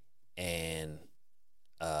 and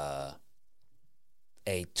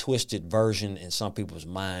a twisted version in some people's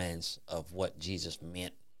minds of what Jesus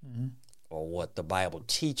meant or what the Bible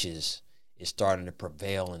teaches is starting to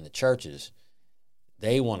prevail in the churches,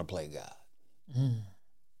 they want to play God.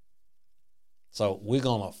 So we're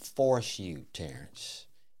gonna force you, Terrence,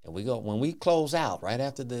 and when we close out right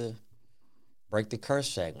after the break the curse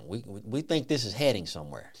segment, we think this is heading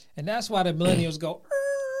somewhere. And that's why the millennials go,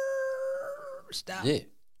 stop.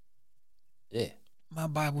 Yeah. My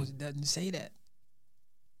Bible doesn't say that.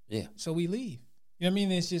 Yeah. So we leave. You know what I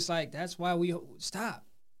mean? It's just like, that's why we stop.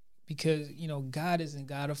 Because, you know, God isn't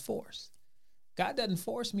God of force. God doesn't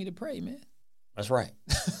force me to pray, man. That's right.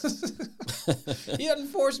 He doesn't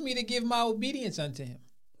force me to give my obedience unto him.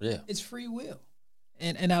 Yeah. It's free will.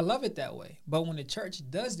 And I love it that way. But when the church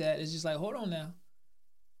does that, it's just like, hold on now.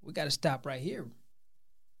 We got to stop right here.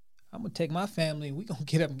 I'm going to take my family and we're going to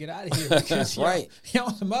get up and get out of here. Because, That's right. Y'all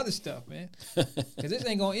on some other stuff, man. Because this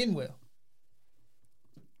ain't going to end well.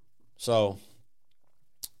 So,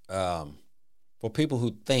 for people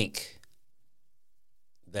who think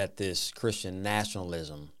that this Christian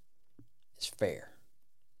nationalism is fair,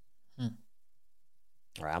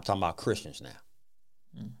 all right, I'm talking about Christians now.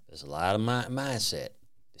 There's a lot of mindset.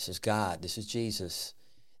 This is God. This is Jesus.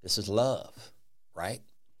 This is love, right?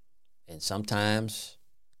 And sometimes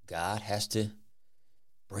God has to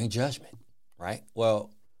bring judgment, right?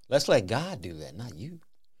 Well, let's let God do that, not you.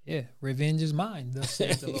 Yeah, revenge is mine, thus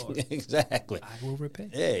says the Lord. Exactly. I will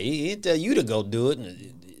repent. Yeah, he didn't tell you to go do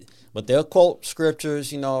it. But they'll quote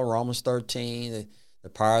scriptures, Romans 13, the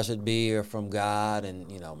powers that be are from God, and,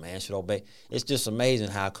 man should obey. It's just amazing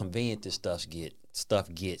how convenient this stuff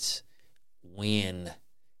gets when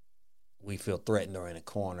we feel threatened or in a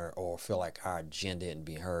corner or feel like our agenda isn't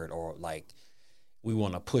being heard or like we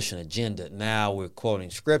want to push an agenda. Now we're quoting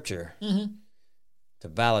scripture to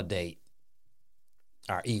validate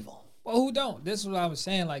our evil. Well, who don't? This is what I was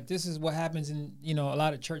saying. Like, this is what happens in, a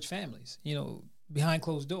lot of church families, behind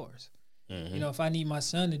closed doors. If I need my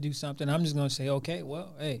son to do something, I'm just going to say, okay,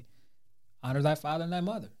 well, hey, honor thy father and thy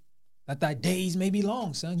mother. That thy days may be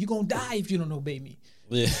long, son. You're going to die if you don't obey me.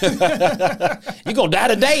 Yeah. You're going to die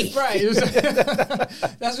today. Right.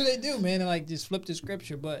 That's what they do, man. And like, just flip the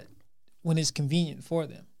scripture, but when it's convenient for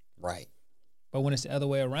them. Right. But when it's the other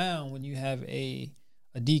way around, when you have a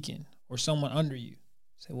deacon or someone under you,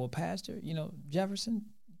 say, well, Pastor, Jefferson,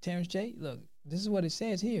 Terrence J., look, this is what it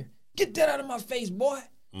says here. Get that out of my face, boy.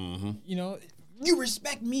 You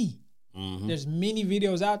respect me. There's many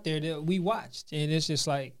videos out there that we watched, and it's just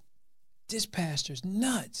like, this pastor's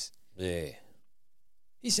nuts. Yeah.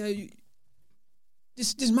 He said,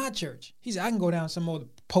 this is my church. He said, I can go down some old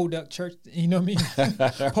Podunk church, you know what I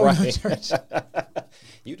mean? Podunk church.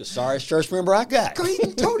 You the sorriest church member I got. He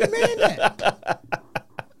told the man that.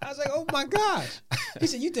 I was like, oh my gosh. He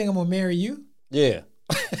said, you think I'm going to marry you? Yeah.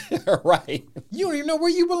 Right. You don't even know where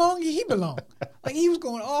you belong. He belong. Like, he was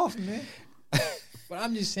going off, man. But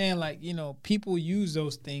I'm just saying, like, people use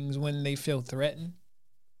those things when they feel threatened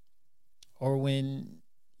or when,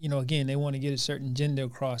 again, they want to get a certain agenda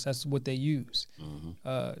across. That's what they use.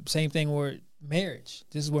 Same thing with marriage.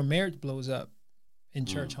 This is where marriage blows up in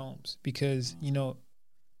church homes because,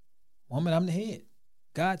 woman, I'm the head.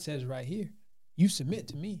 God says right here, you submit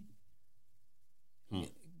to me.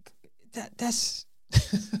 That's...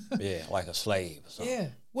 Yeah, like a slave or something. Yeah.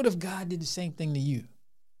 What if God did the same thing to you?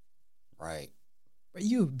 Right. But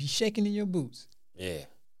you would be shaking in your boots. Yeah,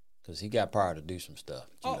 because he got power to do some stuff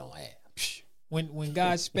that you don't have. When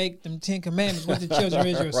God spake them 10 commandments, what did the children of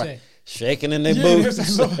Israel say? Shaking in their boots.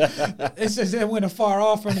 It says they went afar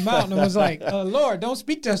off from the mountain and was like, Lord, don't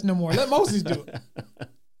speak to us no more. Let Moses do it.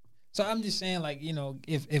 So I'm just saying, like,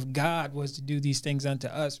 if God was to do these things unto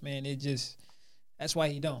us, man, that's why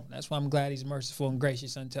he don't. That's why I'm glad he's merciful and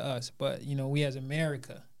gracious unto us. But, we as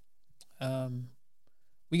America,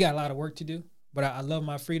 we got a lot of work to do. But I love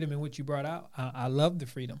my freedom and what you brought out. I love the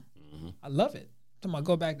freedom. I love it. I'm going to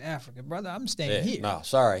go back to Africa. Brother, I'm staying here. No,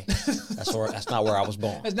 sorry. That's not where I was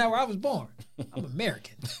born. That's not where I was born. I'm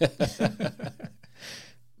American.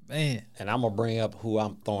 Man. And I'm going to bring up who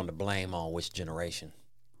I'm throwing the blame on, which generation,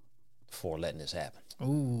 for letting this happen.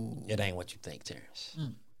 Ooh. It ain't what you think, Terrence.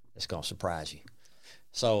 It's going to surprise you.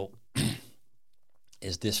 So,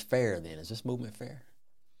 is this fair then? Is this movement fair?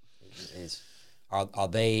 Are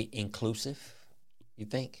they inclusive, you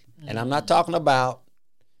think? And I'm not talking about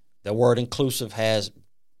the word inclusive has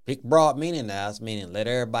big, broad meaning now. It's meaning let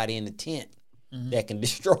everybody in the tent that can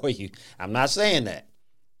destroy you. I'm not saying that.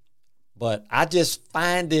 But I just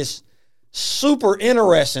find this super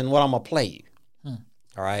interesting what I'm going to play you.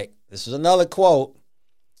 All right? This is another quote.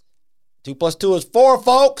 2 + 2 is 4,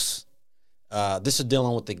 folks. This is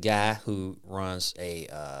dealing with the guy who runs he's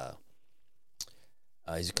a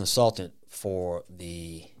consultant for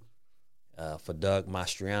for Doug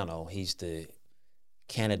Mastriano. He's the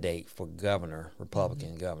candidate for governor,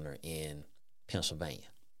 Republican governor in Pennsylvania.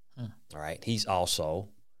 All right. He's also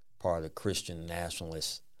part of the Christian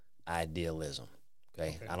nationalist idealism.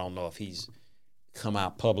 Okay. I don't know if he's come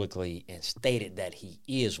out publicly and stated that he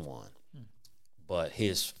is one, but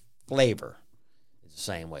his flavor is the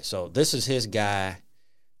same way. So this is his guy.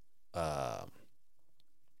 I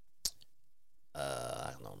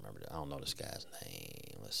don't remember. I don't know this guy's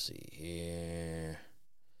name. Let's see here.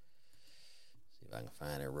 See if I can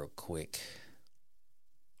find it real quick.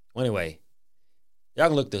 Well, anyway, y'all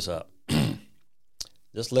can look this up.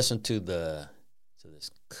 Just listen to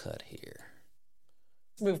this cut here.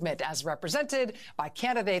 Movement as represented by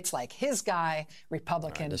candidates like his guy,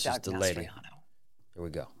 Republican This Doug is the lady. Mastriano. Here we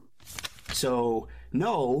go. So,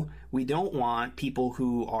 no, we don't want people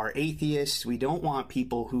who are atheists. We don't want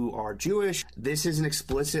people who are Jewish. This is an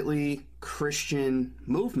explicitly Christian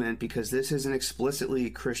movement because this is an explicitly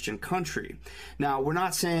Christian country. Now, we're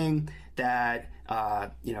not saying that,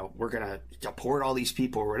 we're going to deport all these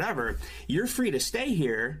people or whatever. You're free to stay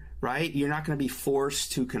here, right? You're not going to be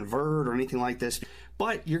forced to convert or anything like this,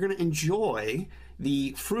 but you're going to enjoy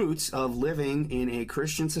the fruits of living in a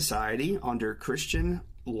Christian society under Christian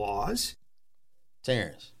laws.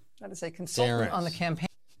 Terrence. That is a consultant on the campaign.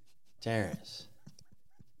 Terrence.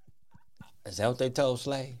 Is that what they told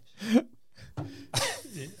slaves?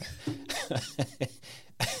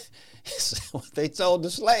 It's what they told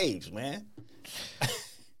the slaves, man.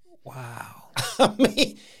 Wow. I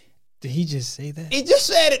mean, Did he just say that? he just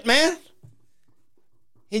said it, man.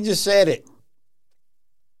 He just said it.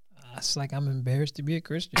 It's like I'm embarrassed to be a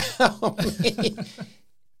Christian. I mean,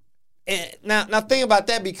 and now think about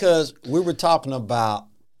that, because we were talking about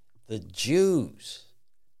the Jews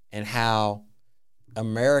and how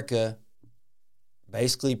America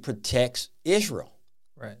basically protects Israel,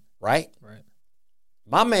 Right. right? Right.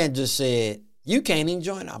 My man just said, you can't even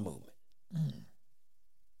join our movement.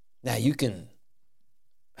 Now you can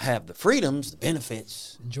have the freedoms, the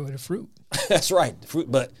benefits. Enjoy the fruit. That's right, the fruit.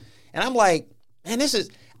 And I'm like, man,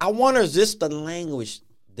 I wonder, is this the language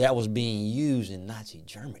that was being used in Nazi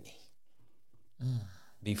Germany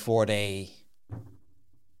before they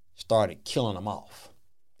started killing them off?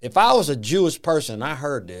 If I was a Jewish person and I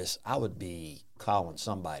heard this, I would be calling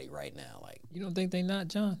somebody right now. Like, You don't think they not,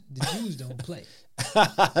 John? The Jews don't play.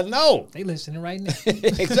 no, They listening right now.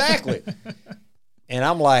 exactly. And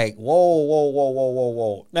I'm like,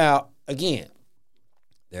 whoa. Now, again,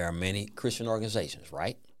 there are many Christian organizations,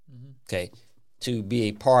 right? Okay. To be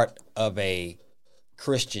a part of a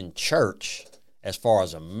Christian church, as far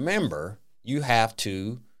as a member, you have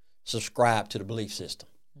to subscribe to the belief system.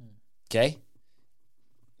 Okay?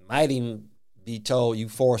 Might even be told you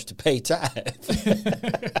forced to pay tithe.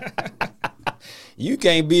 You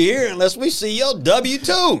can't be here unless we see your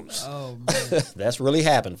W-2s. Oh, man. That's really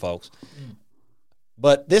happened, folks.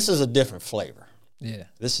 But this is a different flavor. Yeah.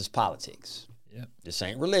 This is politics. Yep. This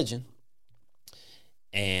ain't religion.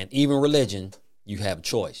 And even religion, you have a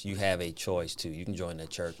choice. You have a choice too. You can join the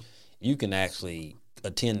church. You can actually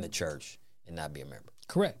attend the church and not be a member.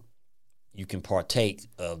 Correct. You can partake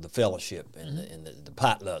of the fellowship and, the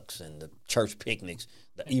potlucks and the church picnics,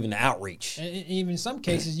 even the outreach. And even in some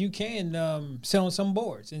cases, you can sit on some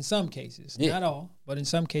boards. In some cases. Yeah. Not all, but in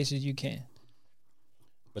some cases you can.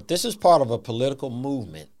 But this is part of a political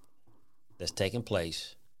movement that's taking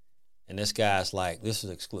place. And this guy's like, this is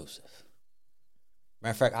exclusive.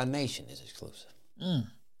 Matter of fact, our nation is exclusive.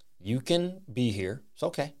 You can be here. It's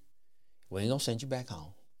okay. We ain't going to send you back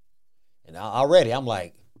home. And already I'm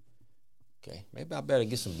like, okay, maybe I better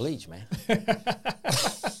get some bleach, man.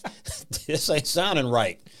 This ain't sounding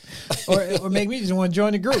right. Or make me just want to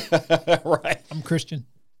join the group. Right. I'm Christian.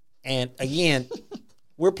 And again,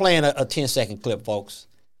 we're playing a 10-second clip, folks.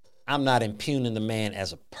 I'm not impugning the man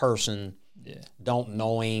as a person. Yeah. Don't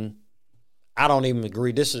know him. I don't even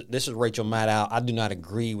agree. This is Rachel Maddow. I do not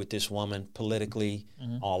agree with this woman politically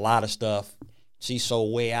on a lot of stuff. She's so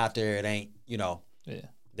way out there. It ain't, Yeah.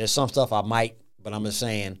 there's some stuff I might, but I'm just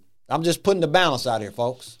saying, I'm just putting the balance out here,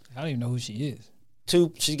 folks. I don't even know who she is.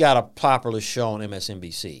 She got a popular show on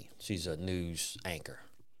MSNBC. She's a news anchor,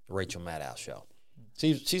 the Rachel Maddow show.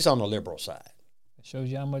 She's on the liberal side. It shows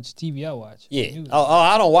you how much TV I watch. Yeah. News. Oh,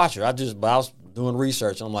 I don't watch her. But I was doing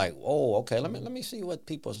research. I'm like, oh, okay. Let me see what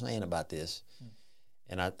people are saying about this.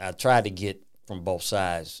 And I tried to get from both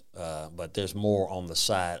sides, but there's more on the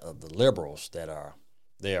side of the liberals that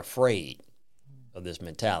they're afraid of this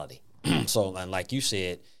mentality. So, and like you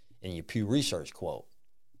said in your Pew Research quote,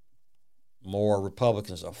 more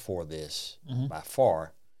Republicans are for this by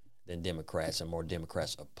far than Democrats, and more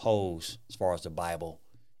Democrats oppose, as far as the Bible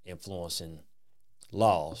influencing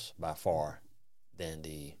laws, by far than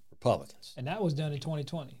the Republicans. And that was done in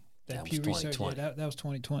 2020. That was Pew Research, 2020. that was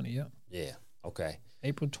 2020, yeah. Yeah. Okay.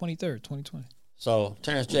 April 23rd, 2020. So,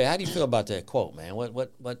 Terrence J., how do you feel about that quote, man? What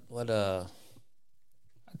I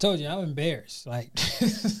told you, I'm embarrassed. Like,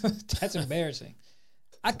 that's embarrassing.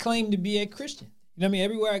 I claim to be a Christian. You know what I mean?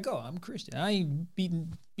 Everywhere I go, I'm Christian. I ain't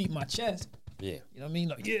beating my chest. Yeah. You know what I mean?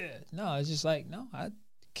 Like, yeah. No, it's just like, no, I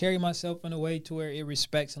carry myself in a way to where it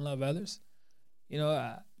respects and love others. You know,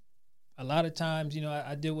 a lot of times,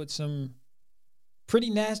 I deal with some pretty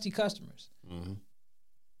nasty customers.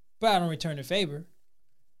 But I don't return the favor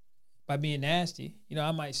by being nasty.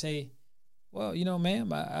 I might say, well,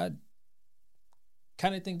 ma'am, I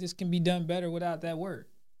kind of think this can be done better without that word.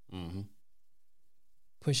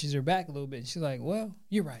 pushes her back a little bit. And she's like, well,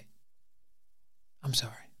 you're right. I'm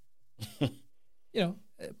sorry.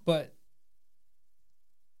 But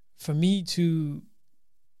for me to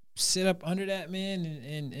sit up under that man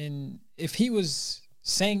and if he was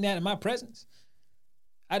saying that in my presence,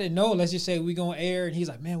 I didn't know. Let's just say we gonna air, and he's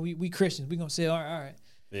like, man, we Christians, we gonna say, all right.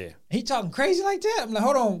 Yeah. He talking crazy like that. I'm like,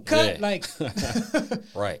 hold on, cut. Yeah. Like,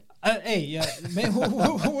 right. Hey, man,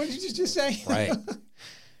 what did you just say? Right.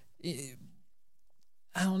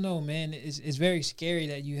 I don't know, man. It's very scary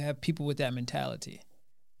that you have people with that mentality,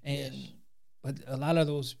 and but a lot of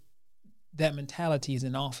that mentality is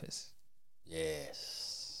in office.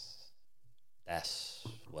 Yes, that's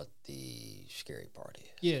what the scary part is.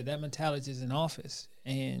 Yeah, that mentality is in office,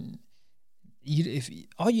 and if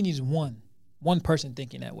all you need is one person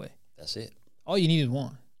thinking that way. That's it. All you need is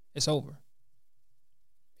one. It's over.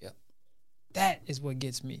 Yep. That is what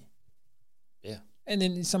gets me. Yeah. And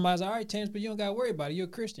then somebody's like, all right, Terrence, but you don't got to worry about it. You're a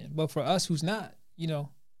Christian. But for us who's not,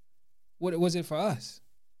 what was it for us?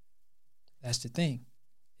 That's the thing.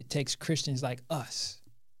 It takes Christians like us,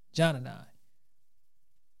 John and I,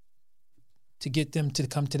 to get them to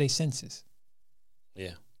come to their senses.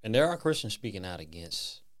 Yeah. And there are Christians speaking out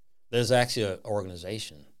against. There's actually an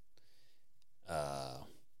organization.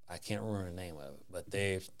 I can't remember the name of it, but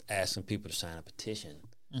they're asking people to sign a petition.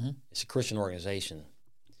 Mm-hmm. It's a Christian organization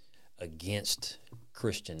against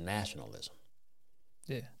Christian nationalism.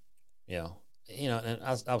 Yeah. And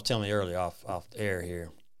I was telling you earlier off the air here,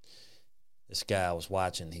 this guy I was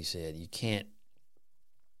watching, he said, you can't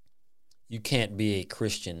be a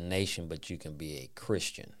Christian nation, but you can be a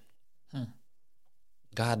Christian.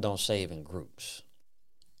 God don't save in groups.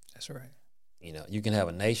 That's right. You can have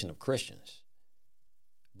a nation of Christians,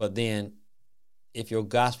 but then if your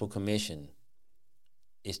gospel commission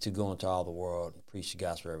is to go into all the world and preach the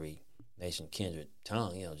gospel every nation, kindred,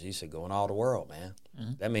 tongue, Jesus said, go in all the world, man.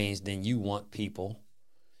 Mm-hmm. That means then you want people,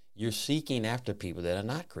 you're seeking after people that are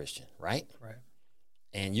not Christian, right? Right.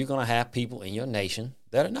 And you're going to have people in your nation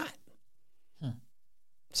that are not.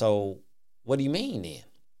 So what do you mean then?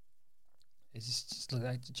 It's just look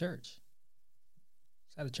like the church.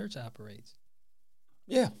 It's how the church operates.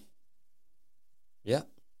 Yeah. Yeah.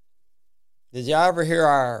 Did y'all ever hear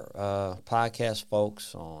our podcast,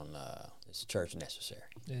 folks, on Is Church Necessary?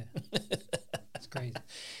 Yeah. It's crazy.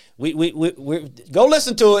 We go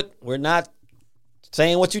listen to it. We're not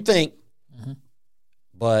saying what you think,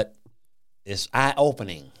 but it's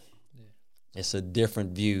eye-opening. Yeah. It's a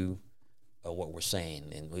different view of what we're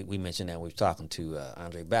saying. And we mentioned that we were talking to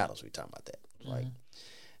Andre Battles. We were talking about that. Like,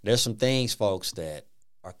 there's some things, folks, that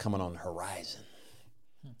are coming on the horizon.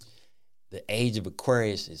 The age of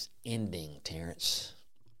Aquarius is ending, Terrence.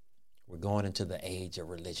 We're going into the age of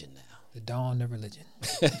religion now. The dawn of religion.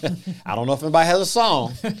 I don't know if anybody has a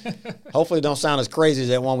song. Hopefully it don't sound as crazy as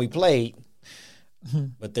that one we played.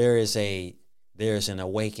 But there's an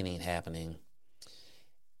awakening happening.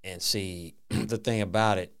 And see, the thing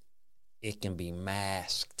about it, it can be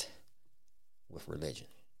masked with religion.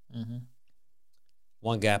 Mm-hmm.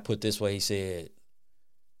 One guy put it this way, he said,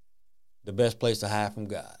 the best place to hide from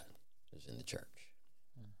God is in the church.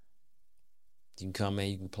 You can come in,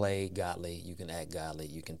 you can play godly, you can act godly,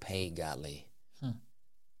 you can pay godly,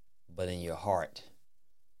 but in your heart,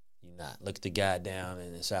 you're not. Look at the guy down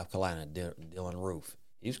in South Carolina, Dylan Roof.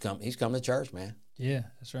 He's come to church, man. Yeah,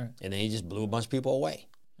 that's right. And then he just blew a bunch of people away.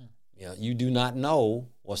 You do not know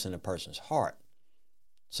what's in a person's heart.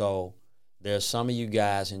 So there's some of you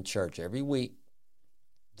guys in church every week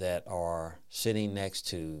that are sitting next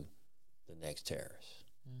to the next terrorist.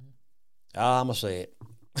 I'm going to say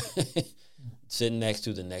it. Sitting next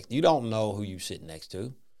to the next. You don't know who you sit next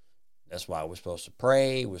to. That's why we're supposed to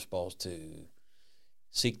pray. We're supposed to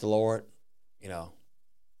seek the Lord,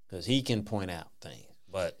 because he can point out things.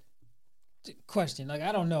 But question,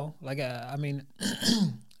 I don't know.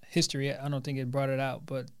 History, I don't think it brought it out,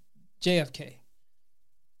 but JFK,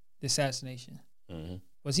 the assassination,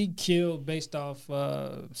 was he killed based off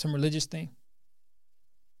some religious thing?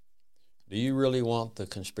 Do you really want the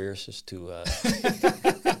conspiracists to?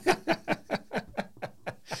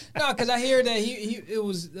 No, because I hear that it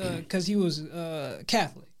was because he was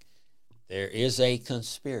Catholic. There is a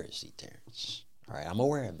conspiracy, Terrence. All right, I'm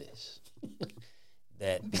aware of this.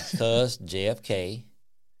 That because JFK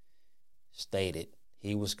stated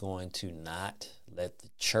he was going to not let the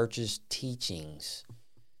church's teachings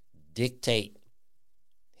dictate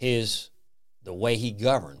the way he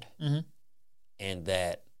governed, and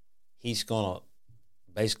that he's going to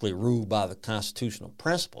basically rule by the constitutional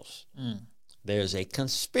principles. There's a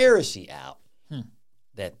conspiracy out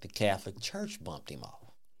that the Catholic Church bumped him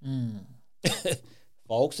off.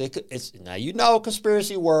 folks. It's now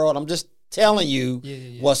conspiracy world. I'm just telling you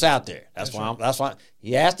what's out there. That's why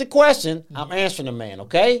he asked the question. I'm answering the man.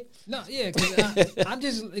 Okay. No, yeah, because I'm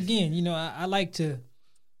just again, I like to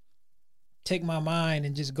take my mind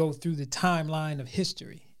and just go through the timeline of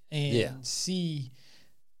history and see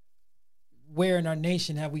where in our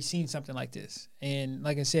nation have we seen something like this. And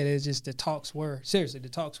like I said, it's just the talks were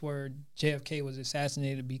JFK was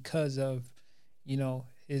assassinated because of,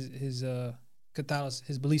 his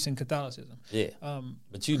beliefs in Catholicism. Yeah.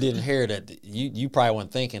 But you didn't hear that. You probably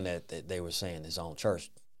weren't thinking that they were saying his own church.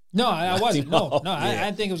 No, I wasn't. No, I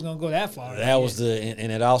didn't think it was going to go that far. That was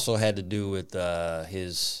and it also had to do with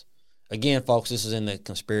his. Again, folks, this is in the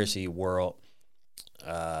conspiracy world.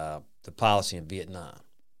 The policy in Vietnam.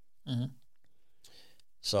 Mm-hmm.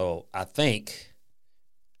 So I think,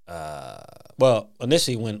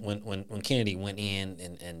 initially when Kennedy went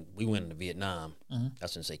in and we went into Vietnam, I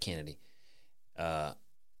shouldn't say Kennedy. The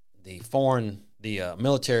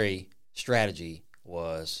military strategy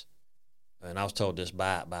was, and I was told this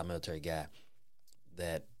by a military guy,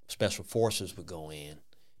 that special forces would go in,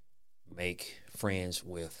 make friends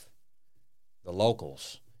with the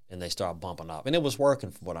locals, and they start bumping off. And it was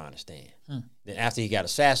working from what I understand. Then after he got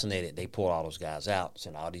assassinated, they pulled all those guys out,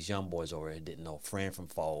 sent all these young boys over there, didn't know friend from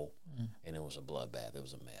foe, and it was a bloodbath. It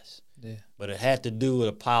was a mess. Yeah. But it had to do with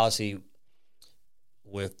a policy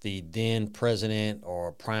with the then president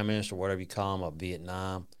or prime minister, whatever you call him, of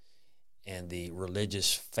Vietnam, and the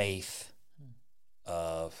religious faith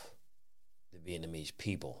of the Vietnamese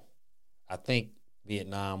people. I think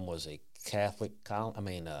Vietnam was a Catholic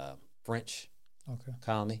French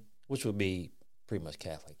colony, which would be pretty much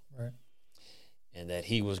Catholic. Right. And that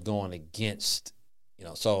he was going against,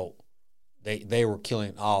 so they were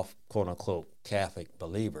killing off, quote unquote, Catholic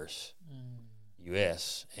believers,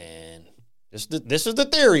 U.S. And this is the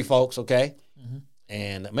theory, folks, okay? Mm-hmm.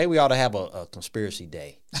 And maybe we ought to have a conspiracy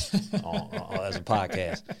day as a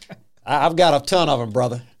podcast. I've got a ton of them,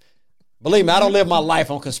 brother. Believe me, I don't live my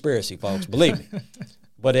life on conspiracy, folks. Believe me.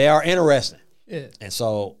 But they are interesting. Yeah. And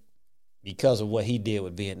so because of what he did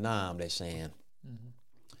with Vietnam, they're saying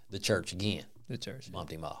the church again. The church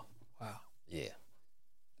bumped him off. Wow. Yeah.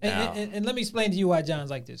 And let me explain to you why John's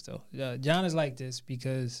like this, though. John is like this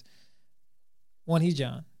because, one, he's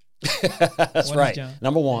John. That's right. John.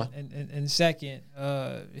 Number one. And second,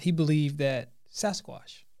 he believed that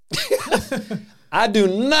Sasquatch. I do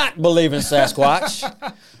not believe in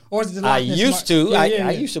Sasquatch. Or is it the Loch Ness used to.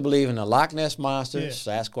 I used to believe in the Loch Ness Monster,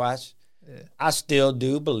 Sasquatch. Yeah. I still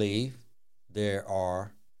do believe there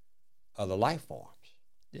are other life forms.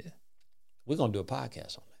 Yeah. We're going to do a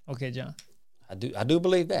podcast on that. Okay, John. I do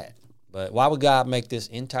believe that. But why would God make this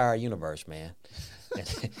entire universe, man?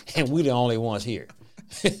 and we the only ones here.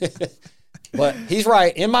 But he's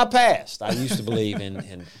right. In my past, I used to believe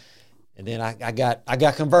in and then I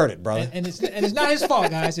got converted, brother. And it's not his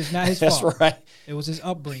fault, guys. It's not his fault. That's right. It was his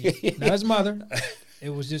upbringing, not his mother. It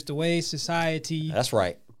was just the way society. That's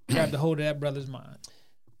right. Grabbed a hold of that brother's mind.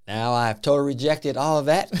 Now I've totally rejected all of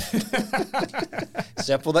that,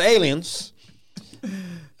 except for the aliens.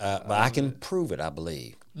 But I can prove it, I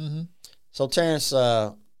believe. Mm-hmm. So, Terrence,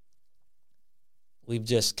 we've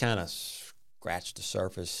just kind of scratched the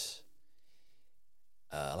surface.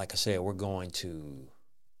 Like I said, we're going to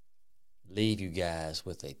leave you guys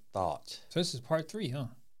with a thought. So this is part 3, huh?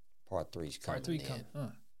 Part 3 is coming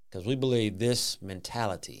in. Because we believe this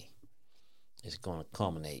mentality is going to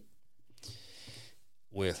culminate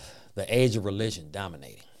with the age of religion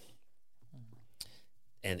dominating.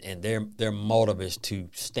 And their motive is to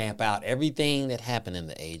stamp out everything that happened in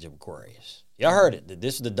the age of Aquarius. Y'all heard it.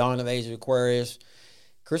 This is the dawn of the age of Aquarius.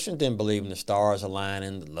 Christians didn't believe in the stars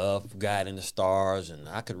aligning, the love of God in the stars, and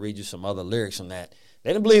I could read you some other lyrics on that.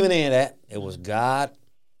 They didn't believe in any of that. It was God,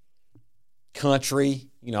 country,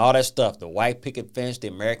 all that stuff. The white picket fence, the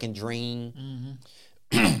American dream.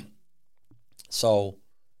 Mm-hmm. So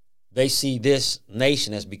they see this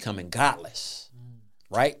nation as becoming godless,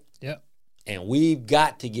 right? Yep. And we've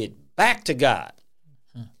got to get back to God.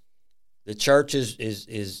 The church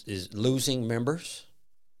is losing members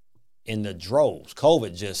in the droves.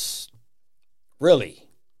 COVID just really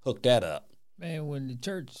hooked that up. Man, when the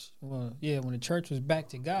church was back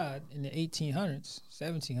to God in the 1800s,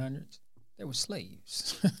 1700s, there were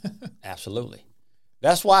slaves. Absolutely.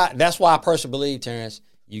 That's why I personally believe, Terrence,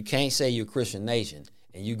 you can't say you're a Christian nation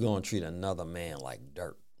and you go and treat another man like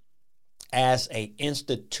dirt as a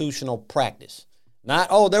institutional practice.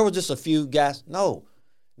 Not, there were just a few guys. No.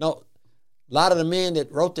 A lot of the men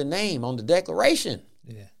that wrote their name on the Declaration.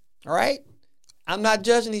 Yeah. All right? I'm not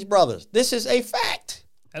judging these brothers. This is a fact.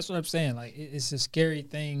 That's what I'm saying. Like, it's a scary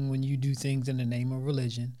thing when you do things in the name of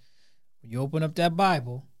religion. When you open up that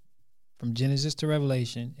Bible, from Genesis to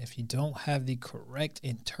Revelation, if you don't have the correct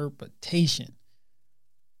interpretation,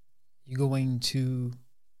 you're going to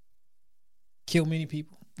kill many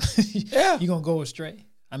people. Yeah. You're going to go astray.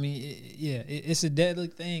 I mean, it's a deadly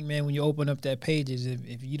thing, man, when you open up that pages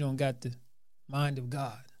if you don't got the mind of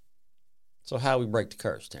God. So how we break the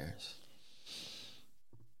curse, Terrence?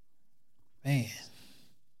 Man.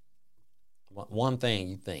 One thing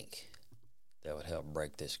you think that would help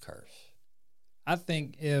break this curse? I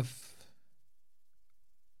think if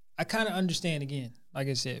I kind of understand, again, like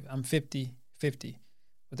I said, I'm 50-50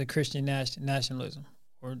 with the Christian nationalism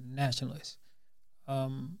or nationalists.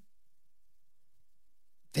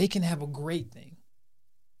 They can have a great thing.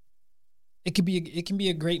 It can be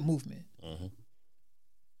a great movement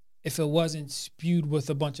if it wasn't spewed with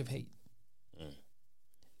a bunch of hate.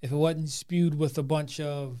 If it wasn't spewed with a bunch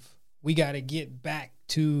of, we got to get back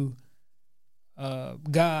to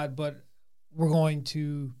God, but we're going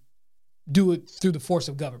to do it through the force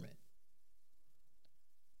of government.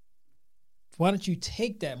 Why don't you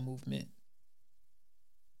take that movement,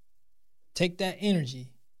 take that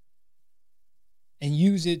energy, and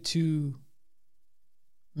use it to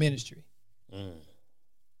ministry? You're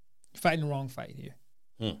fighting the wrong fight here.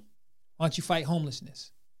 Why don't you fight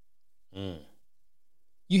homelessness? You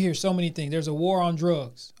hear so many things. There's a war on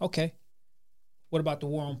drugs. Okay. What about the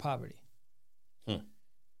war on poverty?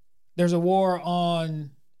 There's a war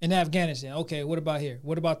in Afghanistan. Okay, what about here?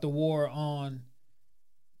 What about the war on,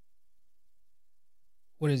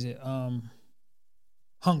 what is it?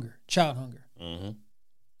 Hunger, child hunger.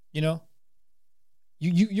 You know?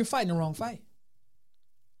 You're fighting the wrong fight.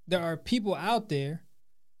 There are people out there,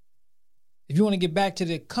 if you want to get back to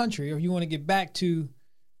the country or you want to get back to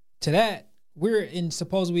that, we're in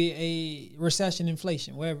supposedly a recession,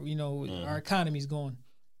 inflation, wherever, you know, our economy's going,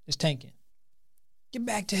 it's tanking. Get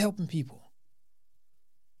back to helping people.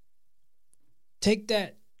 Take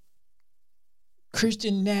that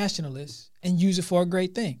Christian nationalist and use it for a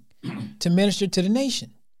great thing, to minister to the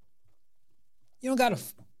nation. You don't got to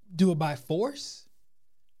do it by force.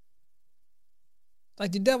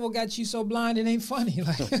 Like, the devil got you so blind it ain't funny.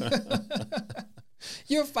 Like,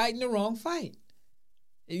 you're fighting the wrong fight.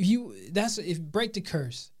 If break the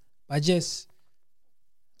curse by just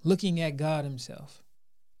looking at God himself.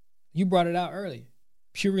 You brought it out earlier.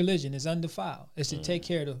 Pure religion is undefiled. It's to take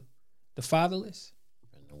care of the fatherless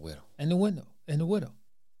and the widow.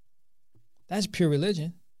 That's pure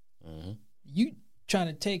religion. You trying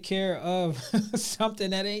to take care of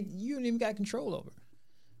something that you don't even got control over.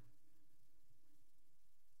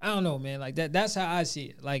 I don't know, man. Like that's how I see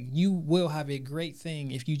it. Like, you will have a great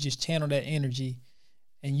thing if you just channel that energy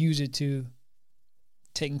and use it to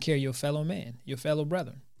taking care of your fellow man, your fellow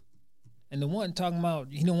brethren. And the one talking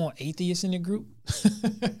about, you don't want atheists in the group?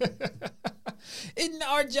 Isn't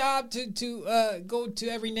our job to go to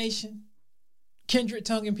every nation? Kindred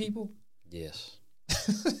tonguing people? Yes.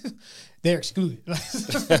 They're excluded.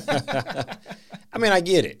 I mean, I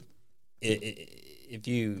get it. If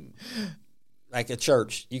you, like a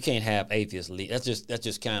church, you can't have atheists lead. That's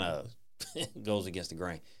just kind of goes against the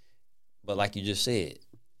grain. But like you just said,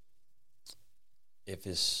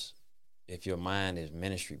 if your mind is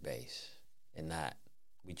ministry based and not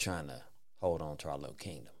we trying to hold on to our little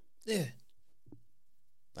kingdom. Yeah.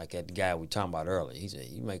 Like that guy we talking about earlier, he said,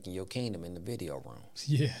 "You making your kingdom in the video room."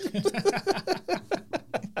 Yeah.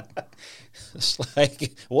 It's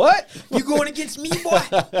like, what? You going against me, boy?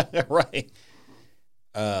 Right.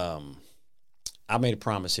 I made a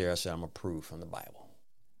promise here. I said I'm approved from the Bible.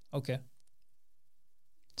 Okay.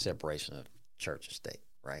 Separation of church and state,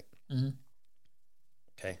 right?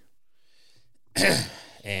 Okay.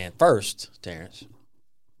 And first, Terrence,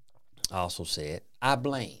 I also said I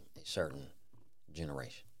blame a certain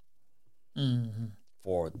generation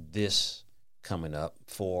for this coming up,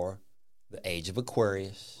 for the age of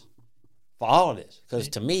Aquarius, for all of this. Because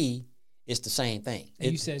to me, it's the same thing.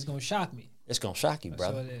 And you said it's going to shock me. It's going to shock you,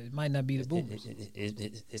 brother. So it might not be the boomers.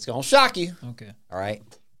 It's going to shock you. Okay. All right.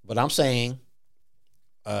 But I'm saying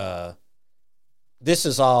this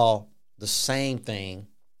is all the same thing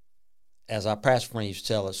as our pastor friend used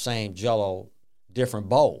to tell us, same jello, different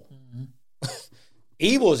bowl.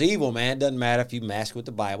 Evil is evil, man. Doesn't matter if you mask it with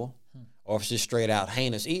the Bible or if it's just straight out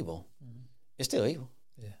heinous evil. It's still evil.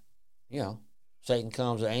 Yeah. You know, Satan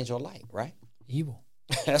comes an angel of light, right? Evil.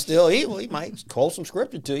 That's still evil. He might quote some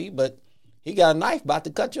scripture to you, but he got a knife about to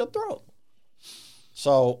cut your throat.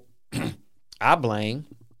 So I blame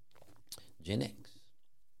Gen X.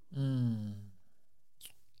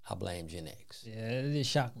 I blame Gen X. Yeah, it did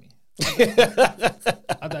shock me.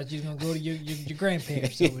 I thought you was gonna go to your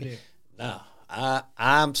grandparents over there. No,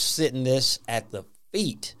 I'm sitting this at the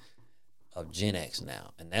feet of Gen X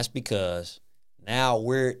now, and that's because now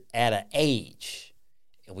we're at an age,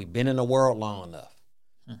 and we've been in the world long enough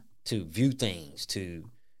to view things, to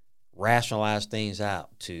rationalize things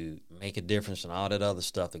out, to make a difference, and all that other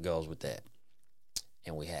stuff that goes with that,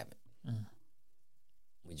 and we haven't.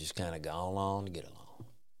 We just kind of gone along to get along.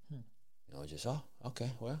 You know, just okay,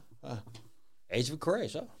 well, age of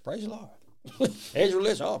courage, praise the Lord. Age of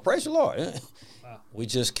religion, praise the Lord. Wow. We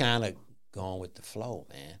just kind of going with the flow,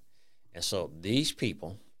 man. And so these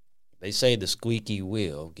people, they say the squeaky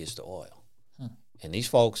wheel gets the oil. And these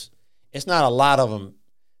folks, it's not a lot of them,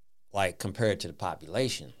 like, compared to the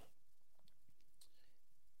population,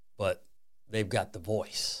 but they've got the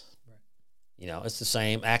voice. Right. You know, it's the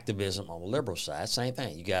same activism on the liberal side, same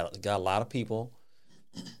thing. You got a lot of people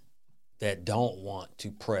that don't want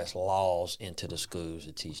to press laws into the schools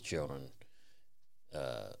to teach children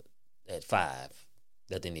at 5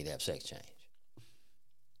 that they need to have sex change.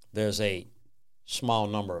 There's a small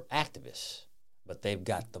number of activists, but they've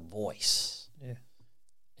got the voice. Yeah.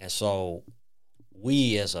 And so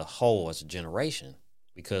we as a whole, as a generation,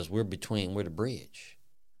 because we're the bridge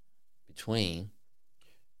between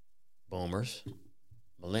boomers,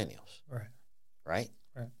 millennials. Right. Right?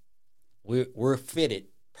 Right. We're fitted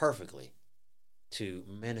perfectly to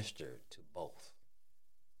minister to both.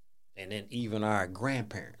 And then even our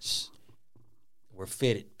grandparents were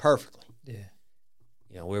fitted perfectly. Yeah.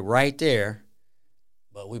 You know, we're right there,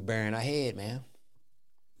 but we're burying our head, man.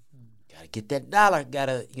 Got to get that dollar. Got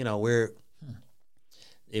to, you know,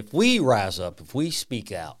 if we rise up, if we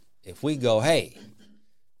speak out, if we go, hey,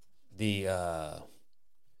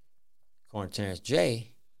 according to Terrence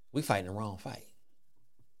J, we fighting the wrong fight.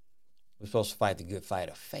 We're supposed to fight the good fight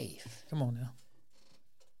of faith. Come on now.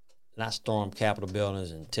 Not storm Capitol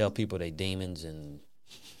buildings and tell people they demons and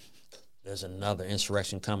there's another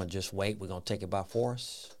insurrection coming. Just wait. We're going to take it by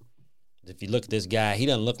force. If you look at this guy, he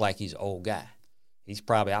doesn't look like he's an old guy. He's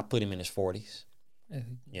probably, I put him in his 40s.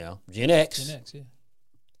 You know, Gen X. Gen X, yeah.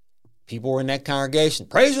 People were in that congregation.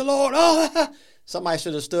 Praise the Lord. Oh, somebody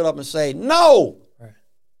should have stood up and say, no. Right.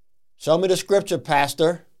 Show me the scripture, Pastor.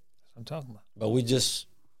 That's what I'm talking about. But we just,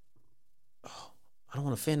 I don't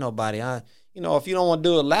want to offend nobody. You know, if you don't want to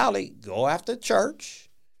do it loudly, go after church.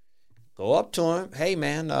 Go up to him. Hey,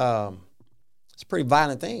 man, it's pretty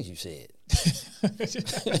violent things you said.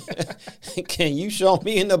 Can you show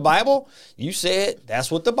me in the Bible? You said that's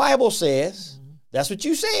what the Bible says. Mm-hmm. That's what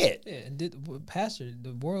you said. Yeah, Pastor,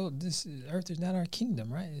 the world, this earth is not our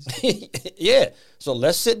kingdom, right? Yeah. So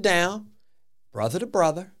let's sit down, brother to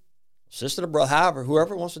brother, sister to brother, however,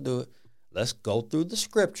 whoever wants to do it. Let's go through the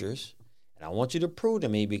scriptures, and I want you to prove to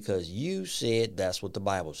me because you said that's what the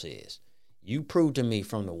Bible says. You prove to me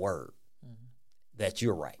from the word that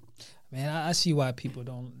you're right. Man, I see why people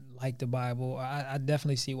don't like the Bible. I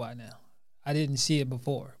definitely see why now. I didn't see it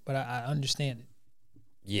before, but I understand it.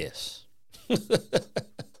 Yes.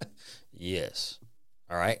 Yes.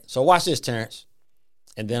 All right. So watch this, Terrence.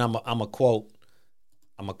 And then I'm a quote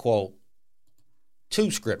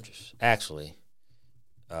 2 scriptures, actually.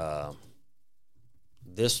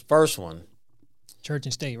 This first one. Church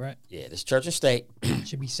and state, right? Yeah, this church and state.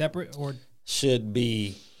 Should be separate or? Should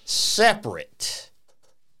be separate.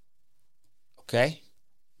 Okay?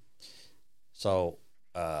 So,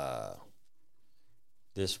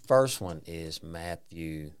 this first one is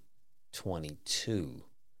Matthew 22,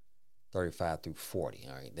 35 through 40.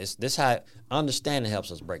 All right? This how understanding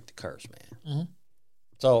helps us break the curse, man. Mm-hmm.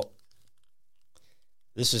 So,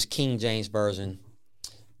 this is King James Version.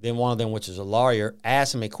 Then one of them, which is a lawyer,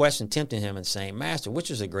 asked him a question, tempting him and saying, Master, which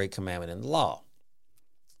is a great commandment in the law?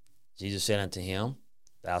 Jesus said unto him,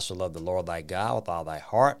 Thou shalt love the Lord thy God with all thy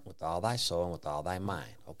heart, with all thy soul, and with all thy mind.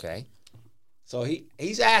 Okay? So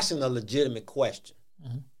he's asking a legitimate question.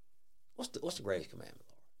 Mm-hmm. What's the greatest commandment,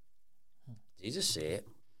 Lord? Jesus said,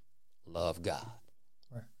 love God.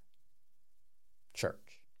 Right.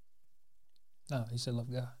 Church. No, he said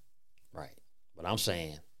love God. Right. But I'm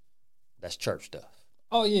saying that's church stuff.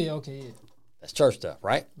 Oh, yeah, okay, yeah. That's church stuff,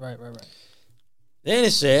 right? Right. Then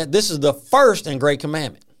it said, this is the first and great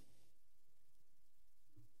commandment.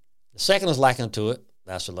 The second is like unto it,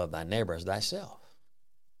 thou shalt love thy neighbor as thyself.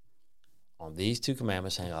 On these 2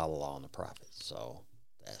 commandments hang all the law and the prophets. So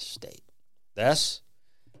that's state.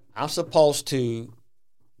 I'm supposed to,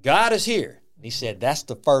 God is here. He said that's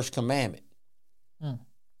the first commandment,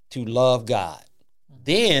 to love God.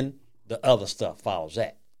 Then the other stuff follows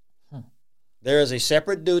that. There is a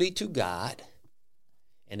separate duty to God,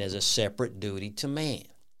 and there's a separate duty to man.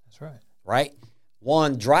 That's right. Right?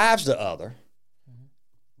 one drives the other,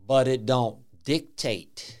 but it don't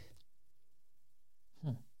dictate.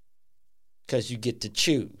 Because you get to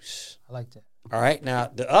choose. I like that. All right.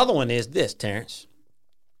 Now, the other one is this, Terrence.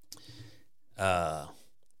 Pull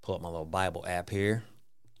up my little Bible app here.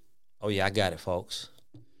 Oh, yeah, I got it, folks.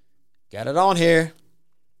 Got it on here.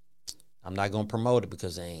 I'm not going to promote it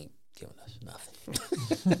because they ain't giving us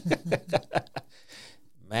nothing.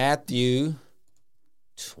 Matthew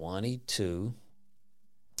 22.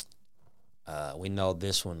 We know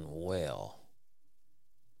this one well.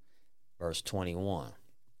 Verse 21.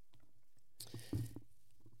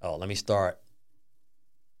 Oh, let me start.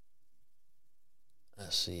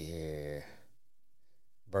 Let's see here.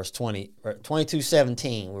 Verse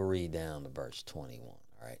 22:17. We'll read down to verse 21. All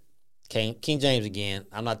right. King James again.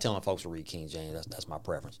 I'm not telling folks to read King James. That's my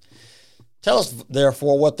preference. Tell us,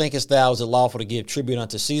 therefore, what thinkest thou? Is it lawful to give tribute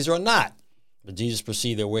unto Caesar or not? But Jesus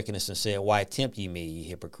perceived their wickedness and said, why tempt ye me, ye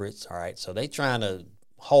hypocrites? All right. So they trying to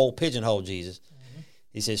pigeonhole Jesus. Mm-hmm.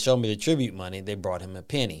 He said, show me the tribute money. They brought him a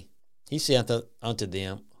penny. He said unto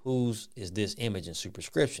them, whose is this image and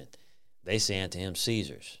superscription? They say unto him,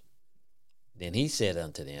 Caesar's. Then he said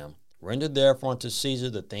unto them, render therefore unto Caesar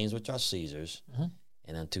the things which are Caesar's,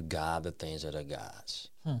 and unto God the things that are God's.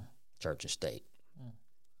 Church and state.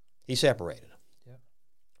 He separated them. Yep.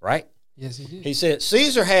 Right? Yes, he did. He said,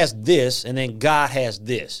 Caesar has this, and then God has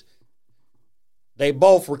this. They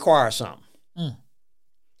both require something.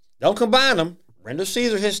 Don't combine them. Render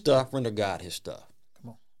Caesar his stuff, render God his stuff.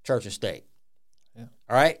 Come on. Church and state. Yeah.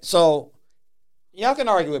 All right? So, y'all can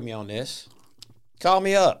argue with me on this. Call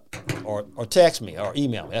me up or text me or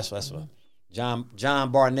email me. That's what.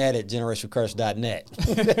 John Barnett at generationcurse.net.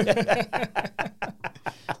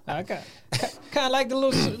 I kind of like the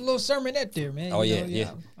little sermonette there, man. Oh,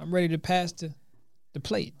 yeah. I'm ready to pass the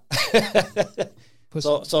plate.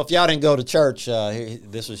 So if y'all didn't go to church,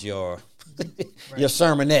 this was your your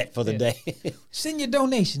sermonette for the day. Send your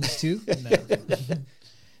donations too. No.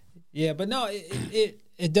 Yeah, but no,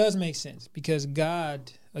 it does make sense because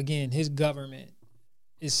God, again, his government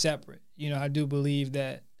is separate. I do believe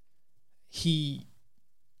that he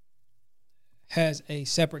has a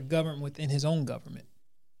separate government within his own government.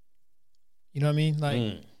 You know what I mean?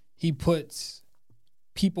 Like he puts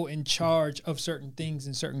people in charge of certain things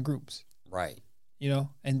in certain groups. Right.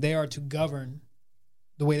 And they are to govern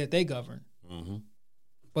the way that they govern. Mm-hmm.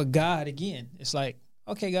 But God, again, it's like,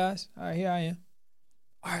 okay, guys, all right, here I am.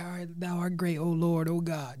 All right, thou art great, oh Lord, oh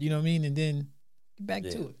God. You know what I mean? And then get back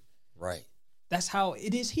to it. Right. That's how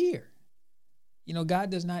it is here. God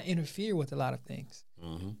does not interfere with a lot of things.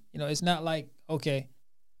 Mm-hmm. It's not like, okay,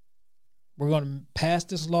 we're going to pass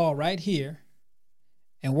this law right here,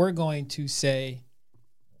 and we're going to say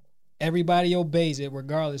everybody obeys it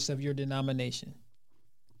regardless of your denomination.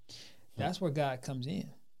 That's where God comes in.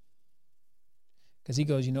 Because he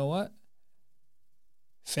goes, you know what?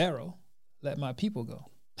 Pharaoh, let my people go.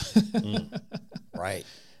 Right.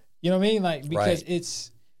 You know what I mean? Like, because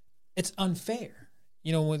it's unfair.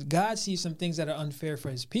 When God sees some things that are unfair for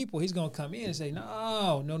his people, he's going to come in and say,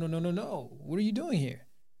 no. What are you doing here?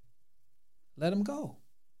 Let them go.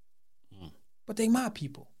 But they my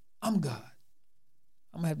people. I'm God.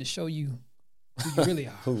 I'm going to have to show you who you really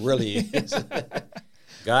are. Who really is.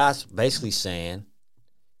 God's basically saying,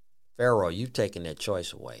 Pharaoh, you've taken their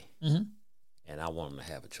choice away, and I want them to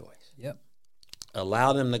have a choice. Yep.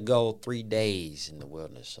 Allow them to go 3 days in the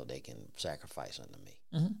wilderness so they can sacrifice unto me.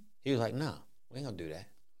 Mm-hmm. He was like, no, we ain't going to do that.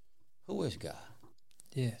 Who is God?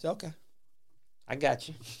 Yeah. It's okay. I got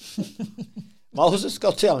you. Moses,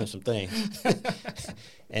 go tell him some things.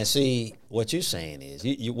 And see, what you're saying is,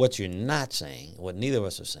 what you're not saying, what neither of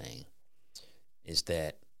us are saying, is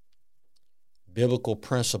that biblical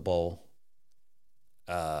principle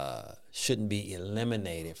shouldn't be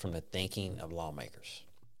eliminated from the thinking of lawmakers.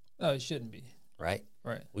 No, it shouldn't be. Right?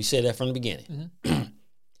 Right. We said that from the beginning. Mm-hmm.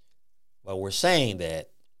 But we're saying that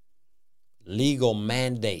legal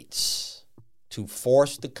mandates to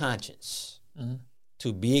force the conscience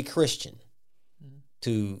to be a Christian,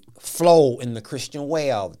 to flow in the Christian way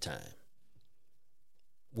all the time,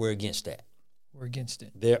 we're against that. We're against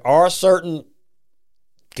it. There are certain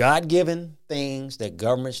God-given things that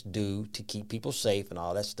governments do to keep people safe and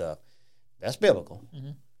all that stuff. That's biblical.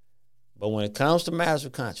 Mm-hmm. But when it comes to matters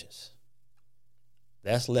of conscience,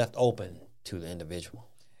 that's left open to the individual.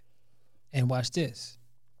 And watch this.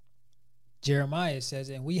 Jeremiah says,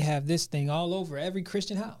 and we have this thing all over every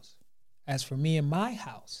Christian house. As for me and my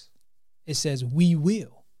house, it says we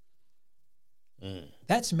will.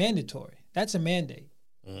 That's mandatory. That's a mandate.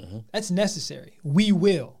 Mm-hmm. That's necessary. We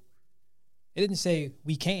will. It didn't say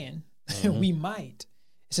we can. We might.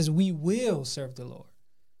 It says, we will serve the Lord.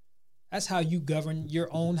 That's how you govern your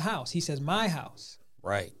own house. He says, my house.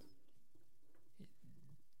 Right.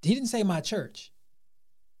 He didn't say my church.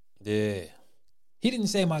 Yeah. He didn't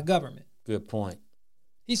say my government. Good point.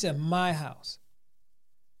 He said my house.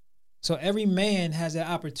 So every man has the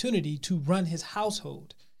opportunity to run his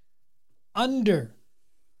household under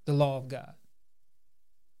the law of God,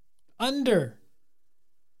 under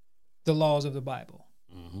the laws of the Bible,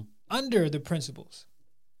 under the principles.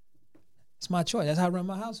 It's my choice. That's how I run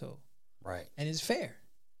my household. Right. And it's fair.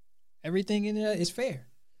 Everything in there is fair.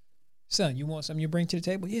 Son, you want something you bring to the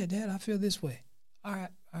table? Yeah, Dad, I feel this way. All right,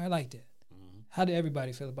 I like that. How did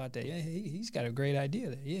everybody feel about that? Yeah, he's got a great idea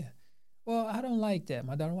there. Yeah. Well, I don't like that.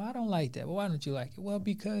 My daughter, well, I don't like that. Well, why don't you like it? Well,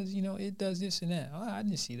 because, it does this and that. Oh, I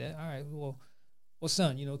didn't see that. All right, well,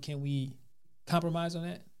 son, can we compromise on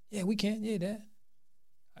that? Yeah, we can. Yeah, Dad.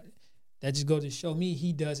 That just goes to show me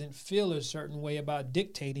he doesn't feel a certain way about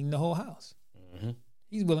dictating the whole house.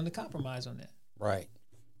 He's willing to compromise on that. Right.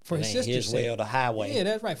 For his sister's sake. Way or the highway. Yeah,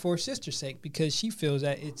 that's right. For her sister's sake, because she feels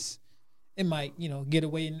that it might, get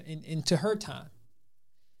away into her time.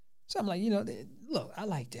 So I'm like, look, I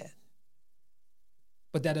like that.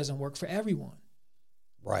 But that doesn't work for everyone.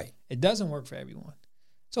 Right. It doesn't work for everyone.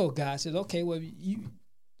 So God says, okay, well, you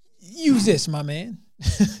use this, my man.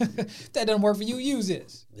 If that doesn't work for you, use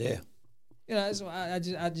this. Yeah. So I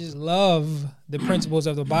just love the principles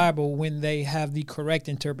of the Bible when they have the correct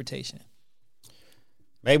interpretation.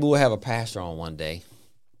 Maybe we'll have a pastor on one day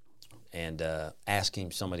and ask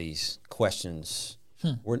him some of these questions.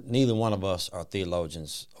 Neither one of us are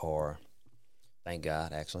theologians, or thank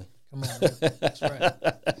God, actually. Come on, man. That's right.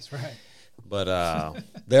 That's right. But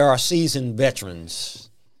there are seasoned veterans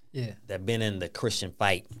that have been in the Christian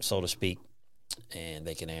fight, so to speak, and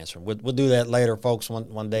they can answer. We'll do that later, folks.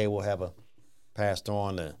 One day we'll have a pastor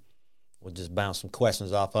on. We'll just bounce some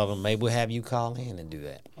questions off of them. Maybe we'll have you call in and do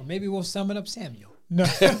that. Or maybe we'll summon up Samuel. No.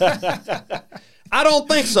 I don't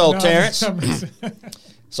think so, Terrence.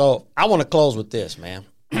 So I want to close with this, man.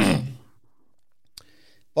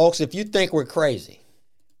 Folks, if you think we're crazy,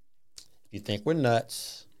 if you think we're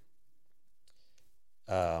nuts,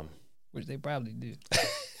 which they probably do,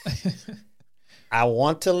 I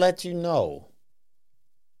want to let you know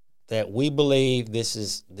that we believe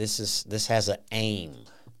this has an aim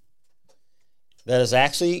that is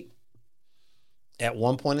actually at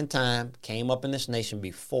one point in time came up in this nation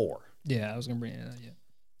before. Yeah, I was gonna bring it up. Yeah,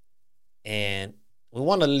 and we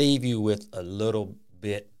want to leave you with a little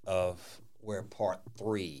bit of where part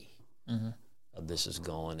 3 of this is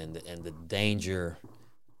going, and the danger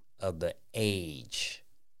of the age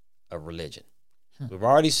of religion. We've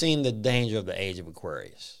already seen the danger of the age of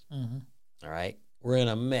Aquarius. All right, we're in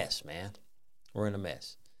a mess, man. We're in a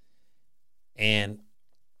mess, and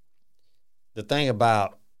the thing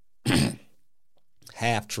about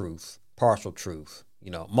half truth, partial truth,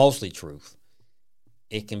 mostly truth,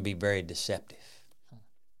 it can be very deceptive.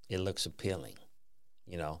 It looks appealing,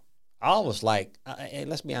 All of us like, hey,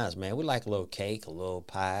 let's be honest, man, we like a little cake, a little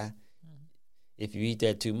pie. If you eat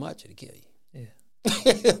that too much, it'll kill you.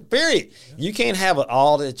 Yeah. Period. Yeah. You can't have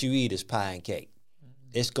all that you eat is pie and cake.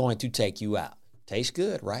 It's going to take you out. Tastes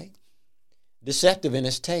good, right? Deceptive in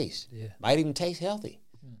its taste. Yeah. Might even taste healthy.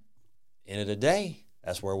 End of the day,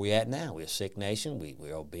 that's where we're at now. We're a sick nation.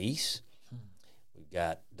 We're obese. We've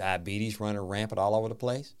got diabetes running rampant all over the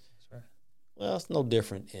place. That's right. Well, it's no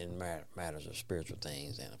different in matters of spiritual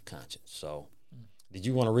things and of conscience. So, did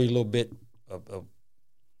you want to read a little bit of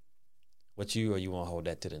what or you want to hold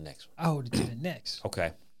that to the next one? I'll hold it to the next.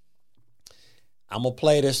 Okay. I'm going to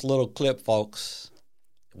play this little clip, folks.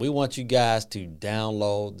 We want you guys to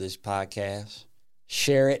download this podcast,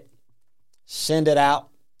 share it, send it out,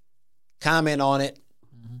 comment on it,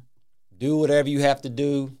 do whatever you have to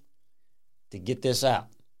do to get this out.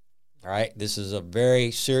 All right? This is a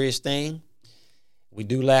very serious thing. We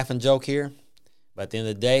do laugh and joke here, but at the end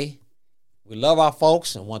of the day, we love our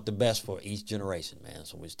folks and want the best for each generation, man.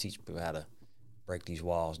 So we just teach people how to break these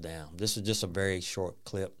walls down. This is just a very short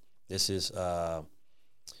clip. This is,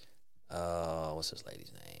 what's this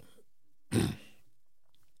lady's name?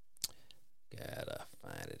 Gotta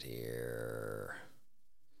find it here.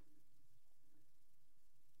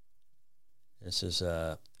 This is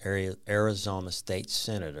Arizona State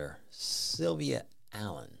Senator Sylvia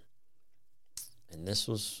Allen. And this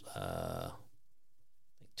was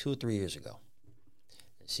 2 or 3 years ago.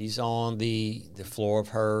 She's on the floor of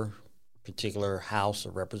her particular House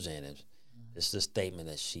of Representatives. This is the statement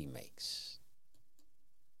that she makes.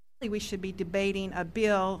 We should be debating a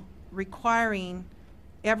bill requiring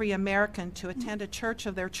every American to attend a church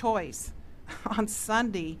of their choice on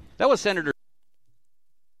Sunday. That was Senator.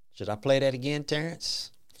 Should I play that again,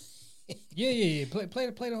 Terrence? Yeah.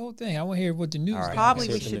 Play the whole thing. I want to hear what the news. All right. Probably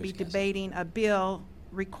Let's we hear what the should be news guys debating a bill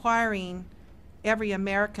requiring every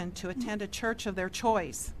American to attend a church of their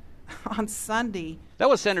choice on Sunday. That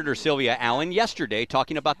was Senator Sylvia Allen yesterday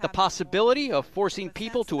talking about the possibility of forcing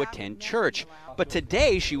people to attend church. But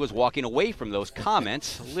today she was walking away from those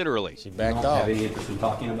comments, literally. She backed off. Have any interest in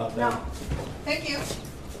talking about that? No. Thank you.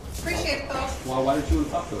 Appreciate it, though. Well, why don't you want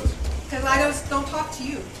to talk to us? Because I just don't talk to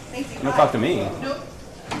you. Thank you. You don't talk to me. Nope.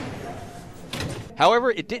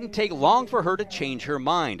 However, it didn't take long for her to change her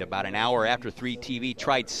mind. About an hour after 3TV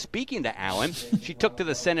tried speaking to Allen, she took to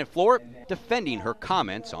the Senate floor defending her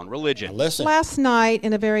comments on religion. Listen. Last night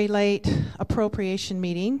in a very late appropriation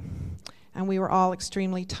meeting, and we were all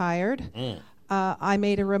extremely tired, I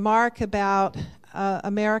made a remark about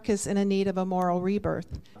America's in a need of a moral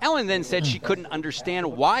rebirth. Allen then said she couldn't understand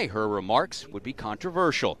why her remarks would be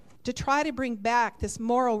controversial. To try to bring back this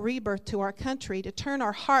moral rebirth to our country, to turn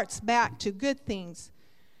our hearts back to good things,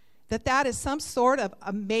 that is some sort of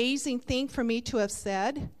amazing thing for me to have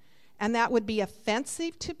said, and that would be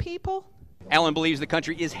offensive to people. Allen believes the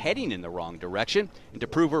country is heading in the wrong direction, and to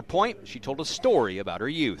prove her point, she told a story about her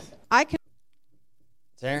youth.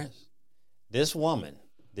 Terrence, this woman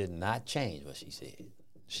did not change what she said.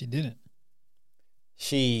 She didn't.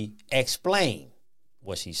 She explained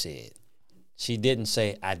what she said. She didn't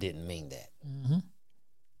say, I didn't mean that. Mm-hmm.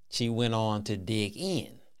 She went on to dig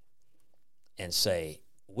in and say,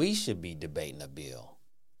 we should be debating a bill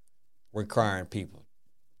requiring people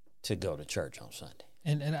to go to church on Sunday.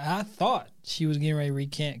 And I thought she was getting ready to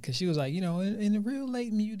recant because she was like, in a real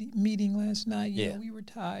late meeting last night, you know, we were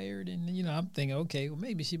tired. And, I'm thinking, okay, well,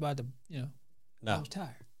 maybe she about to, I was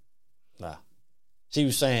tired. No. She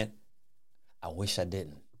was saying, I wish I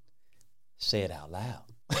didn't say it out loud.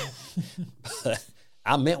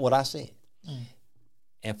 I meant what I said.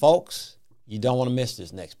 And folks, you don't want to miss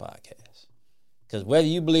this next podcast. Because whether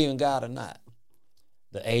you believe in God or not,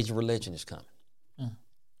 the age of religion is coming.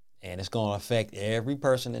 And it's going to affect every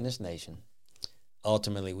person in this nation.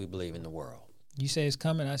 Ultimately, we believe in the world. You say it's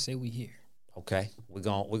coming, I say we here. Okay? We're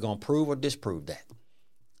going to prove or disprove that.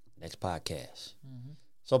 Next podcast.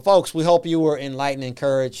 So, folks, we hope you were enlightened,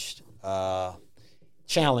 encouraged,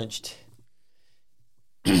 challenged.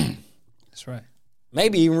 That's right.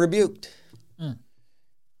 Maybe even rebuked.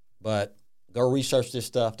 But go research this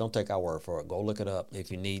stuff. Don't take our word for it. Go look it up.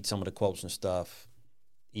 If you need some of the quotes and stuff,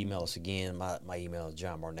 email us again. My email is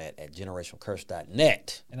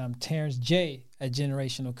johnbarnett@generationalcurse.net. And I'm Terrence J. at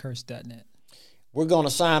generationalcurse.net. We're going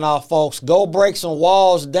to sign off, folks. Go break some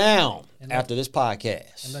walls down after this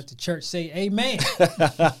podcast. And let the church say amen.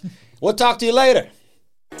 We'll talk to you later.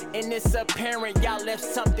 And it's apparent y'all left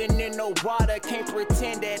something in the water. Can't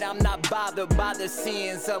pretend that I'm not bothered by the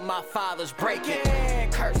sins of my fathers. Breaking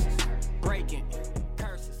curses, breaking.